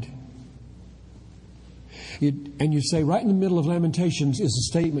God. And you say right in the middle of Lamentations is a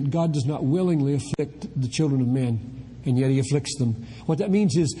statement, God does not willingly afflict the children of men. And yet He afflicts them. What that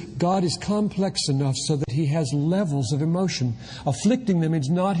means is God is complex enough so that He has levels of emotion. Afflicting them is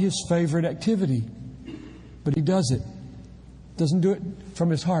not His favorite activity. But He does it. Doesn't do it from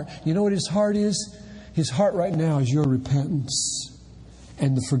His heart. You know what His heart is? His heart right now is your repentance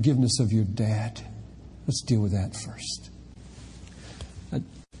and the forgiveness of your dad. Let's deal with that first. That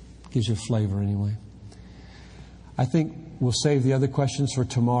gives you a flavor anyway. I think we'll save the other questions for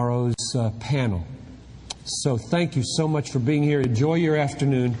tomorrow's panel. So thank you so much for being here. Enjoy your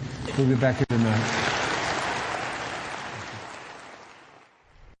afternoon. We'll be back here tonight.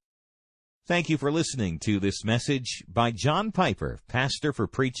 Thank you for listening to this message by John Piper, pastor for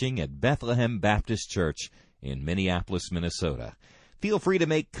preaching at Bethlehem Baptist Church in Minneapolis, Minnesota. Feel free to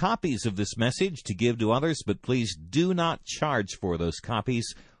make copies of this message to give to others, but please do not charge for those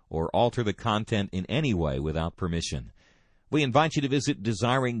copies or alter the content in any way without permission. We invite you to visit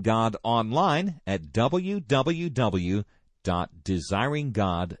Desiring God online at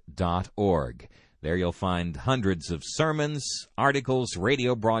www.desiringgod.org. There you'll find hundreds of sermons, articles,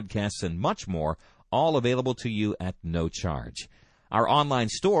 radio broadcasts, and much more, all available to you at no charge. Our online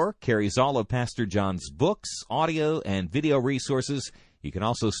store carries all of Pastor John's books, audio, and video resources. You can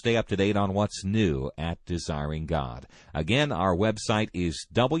also stay up to date on what's new at Desiring God. Again, our website is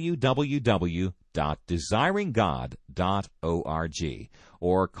www.desiringgod.org.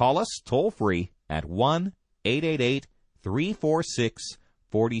 Or call us toll-free at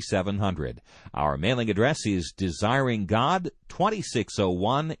 1-888-346-4700. Our mailing address is Desiring God,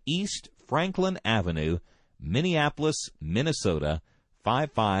 2601 East Franklin Avenue, Minneapolis, Minnesota,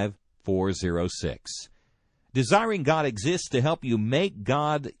 55406. Desiring God exists to help you make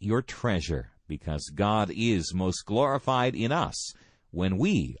God your treasure, because God is most glorified in us when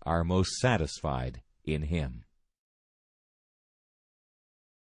we are most satisfied in Him.